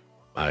 So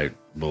I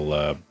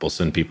will we'll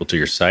send people to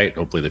your site.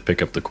 Hopefully they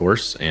pick up the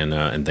course,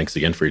 and thanks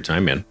again for your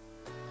time, man.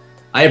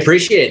 I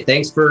appreciate it.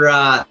 Thanks for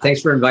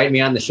inviting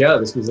me on the show.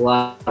 This was a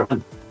lot of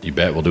fun. You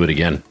bet. We'll do it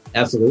again.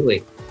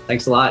 Absolutely.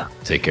 Thanks a lot.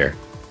 Take care.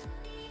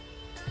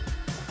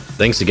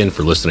 Thanks again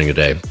for listening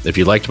today. If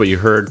you liked what you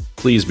heard,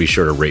 please be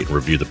sure to rate and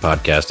review the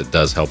podcast. It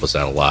does help us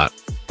out a lot.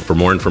 For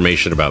more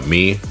information about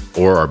me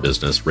or our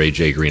business, Ray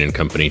J. Green &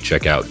 Company,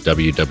 check out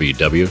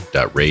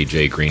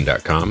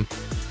www.rayjgreen.com.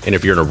 And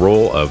if you're in a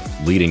role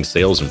of leading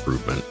sales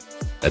improvement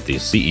at the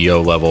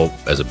CEO level,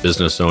 as a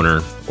business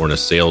owner, or in a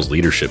sales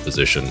leadership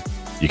position,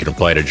 you can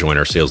apply to join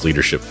our Sales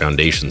Leadership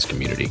Foundations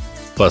community.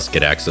 Plus,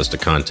 get access to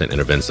content and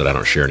events that I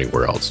don't share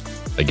anywhere else.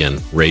 Again,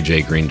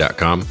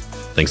 rayjgreen.com.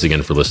 Thanks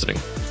again for listening.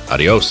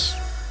 Adios.